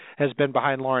Steelers has been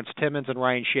behind Lawrence Timmons and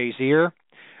Ryan Shazier.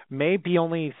 Maybe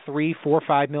only $3, $4,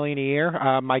 $5 million a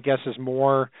year. My guess is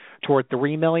more toward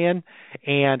 $3 million,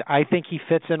 and I think he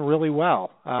fits in really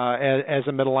well as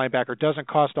a middle linebacker. Doesn't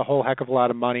cost a whole heck of a lot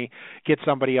of money. Get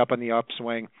somebody up on the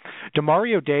upswing.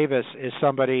 Demario Davis is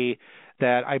somebody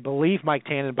that I believe Mike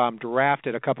Tannenbaum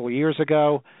drafted a couple of years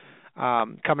ago.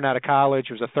 Coming out of college,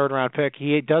 was a third-round pick.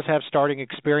 He does have starting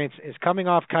experience. Is coming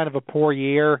off kind of a poor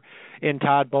year in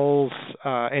Todd Bowles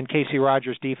and Casey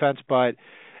Rogers' defense, but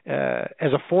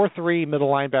as a 4-3 middle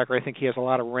linebacker, I think he has a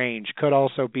lot of range. Could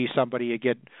also be somebody you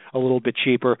get a little bit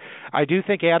cheaper. I do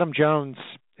think Adam Jones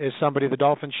is somebody the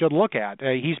Dolphins should look at.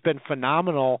 He's been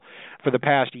phenomenal for the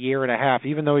past year and a half.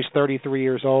 Even though he's 33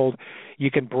 years old,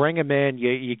 you can bring him in.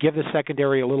 You give the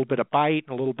secondary a little bit of bite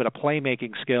and a little bit of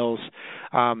playmaking skills.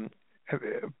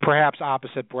 Perhaps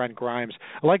opposite Brent Grimes.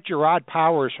 I like Gerard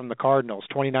Powers from the Cardinals,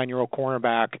 29-year-old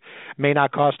cornerback. May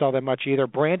not cost all that much either.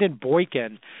 Brandon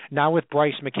Boykin, now with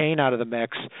Bryce McCain out of the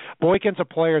mix. Boykin's a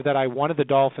player that I wanted the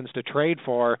Dolphins to trade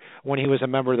for when he was a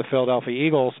member of the Philadelphia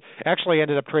Eagles. Actually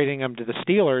ended up trading him to the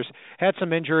Steelers. Had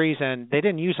some injuries, and they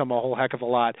didn't use him a whole heck of a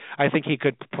lot. I think he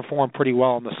could perform pretty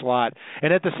well in the slot.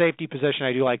 And at the safety position,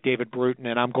 I do like David Bruton,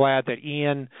 and I'm glad that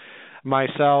Ian,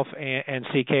 myself, and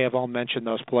CK have all mentioned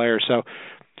those players. So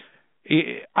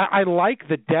I like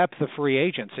the depth of free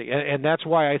agency, and that's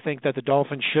why I think that the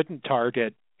Dolphins shouldn't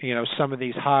target some of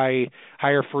these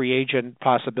higher free agent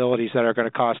possibilities that are going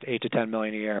to cost $8 to $10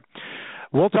 million a year.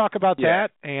 We'll talk about that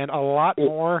and a lot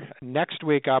more next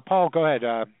week. Paul, go ahead.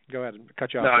 Go ahead and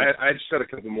cut you off. No, I just had a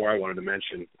couple more I wanted to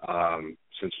mention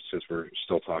since we're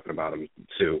still talking about them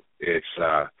too. It's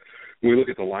when we look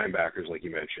at the linebackers, like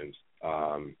you mentioned.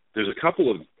 There's a couple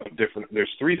of different.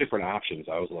 There's 3 different options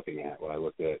I was looking at when I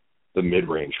looked at the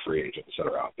mid-range free agents that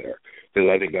are out there, because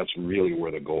I think that's really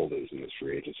where the gold is in this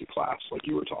free agency class, like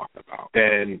you were talking about.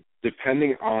 And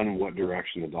depending on what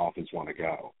direction the Dolphins want to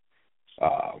go,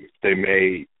 they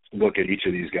may look at each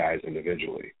of these guys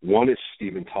individually. One is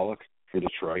Stephen Tulloch for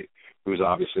Detroit, who's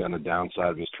obviously on the downside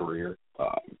of his career.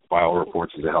 By all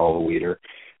reports, he's a hell of a leader,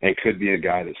 and could be a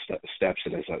guy that steps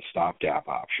in as that stopgap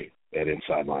option at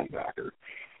inside linebacker.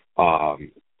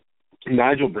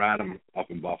 Nigel Bradham up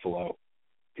in Buffalo,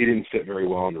 he didn't fit very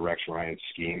well in the Rex Ryan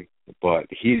scheme, but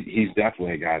he's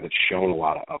definitely a guy that's shown a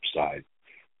lot of upside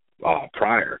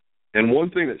prior. And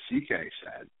one thing that CK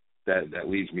said that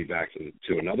leads me back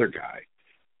to another guy,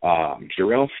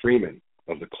 Jarrell Freeman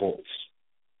of the Colts.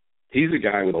 He's a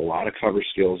guy with a lot of cover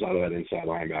skills out of that inside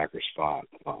linebacker spot,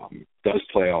 does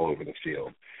play all over the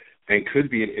field, and could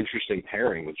be an interesting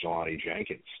pairing with Jelani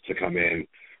Jenkins to come in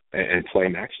and play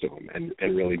next to him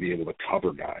and really be able to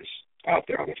cover guys out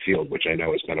there on the field, which I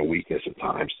know has been a weakness at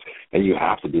times. And you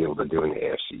have to be able to do in the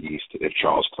AFC East if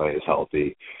Charles Clay is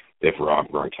healthy, if Rob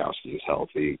Gronkowski is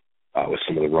healthy, with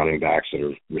some of the running backs that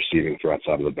are receiving threats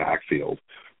out of the backfield.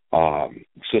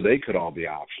 So they could all be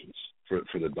options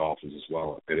for the Dolphins as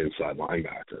well at inside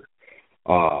linebacker.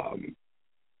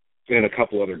 And a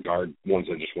couple other guard ones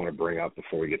I just want to bring up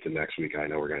before we get to next week. I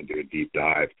know we're going to do a deep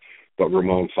dive. But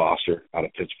Ramon Foster out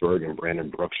of Pittsburgh and Brandon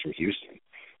Brooks from Houston.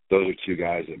 Those are 2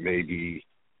 guys that may be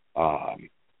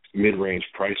mid-range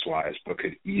price-wise, but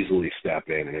could easily step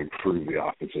in and improve the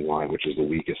offensive line, which is the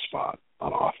weakest spot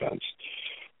on offense.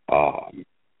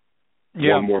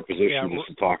 One more position just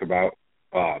to talk about,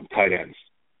 tight ends.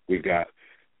 We've got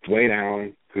Dwayne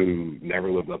Allen, who never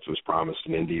lived up to his promise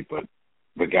in Indy, but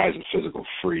the guy's a physical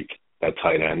freak at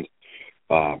tight end.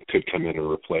 Could come in and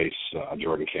replace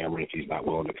Jordan Cameron if he's not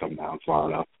willing to come down far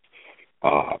enough.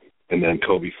 And then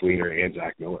Kobe Fleener and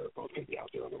Zach Miller are both going to be out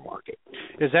there on the market.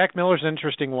 Zach Miller's an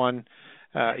interesting one.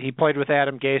 He played with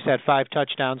Adam Gase, had 5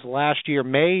 touchdowns last year,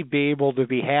 may be able to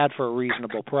be had for a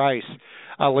reasonable price.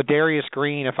 Ladarius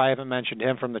Green, if I haven't mentioned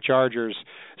him from the Chargers,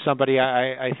 somebody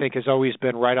I think has always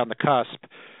been right on the cusp.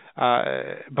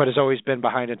 But has always been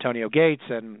behind Antonio Gates,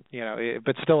 and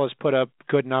but still has put up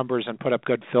good numbers and put up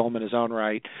good film in his own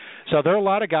right. So there are a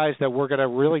lot of guys that we're going to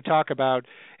really talk about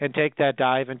and take that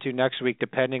dive into next week,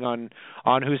 depending on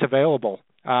who's available.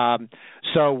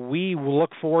 So we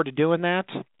look forward to doing that,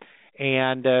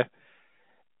 and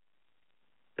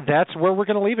that's where we're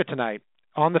going to leave it tonight.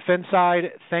 On the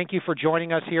FinSide, thank you for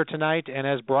joining us here tonight. And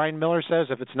as Brian Miller says,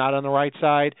 if it's not on the right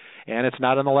side and it's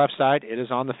not on the left side, it is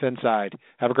on the FinSide.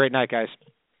 Have a great night, guys.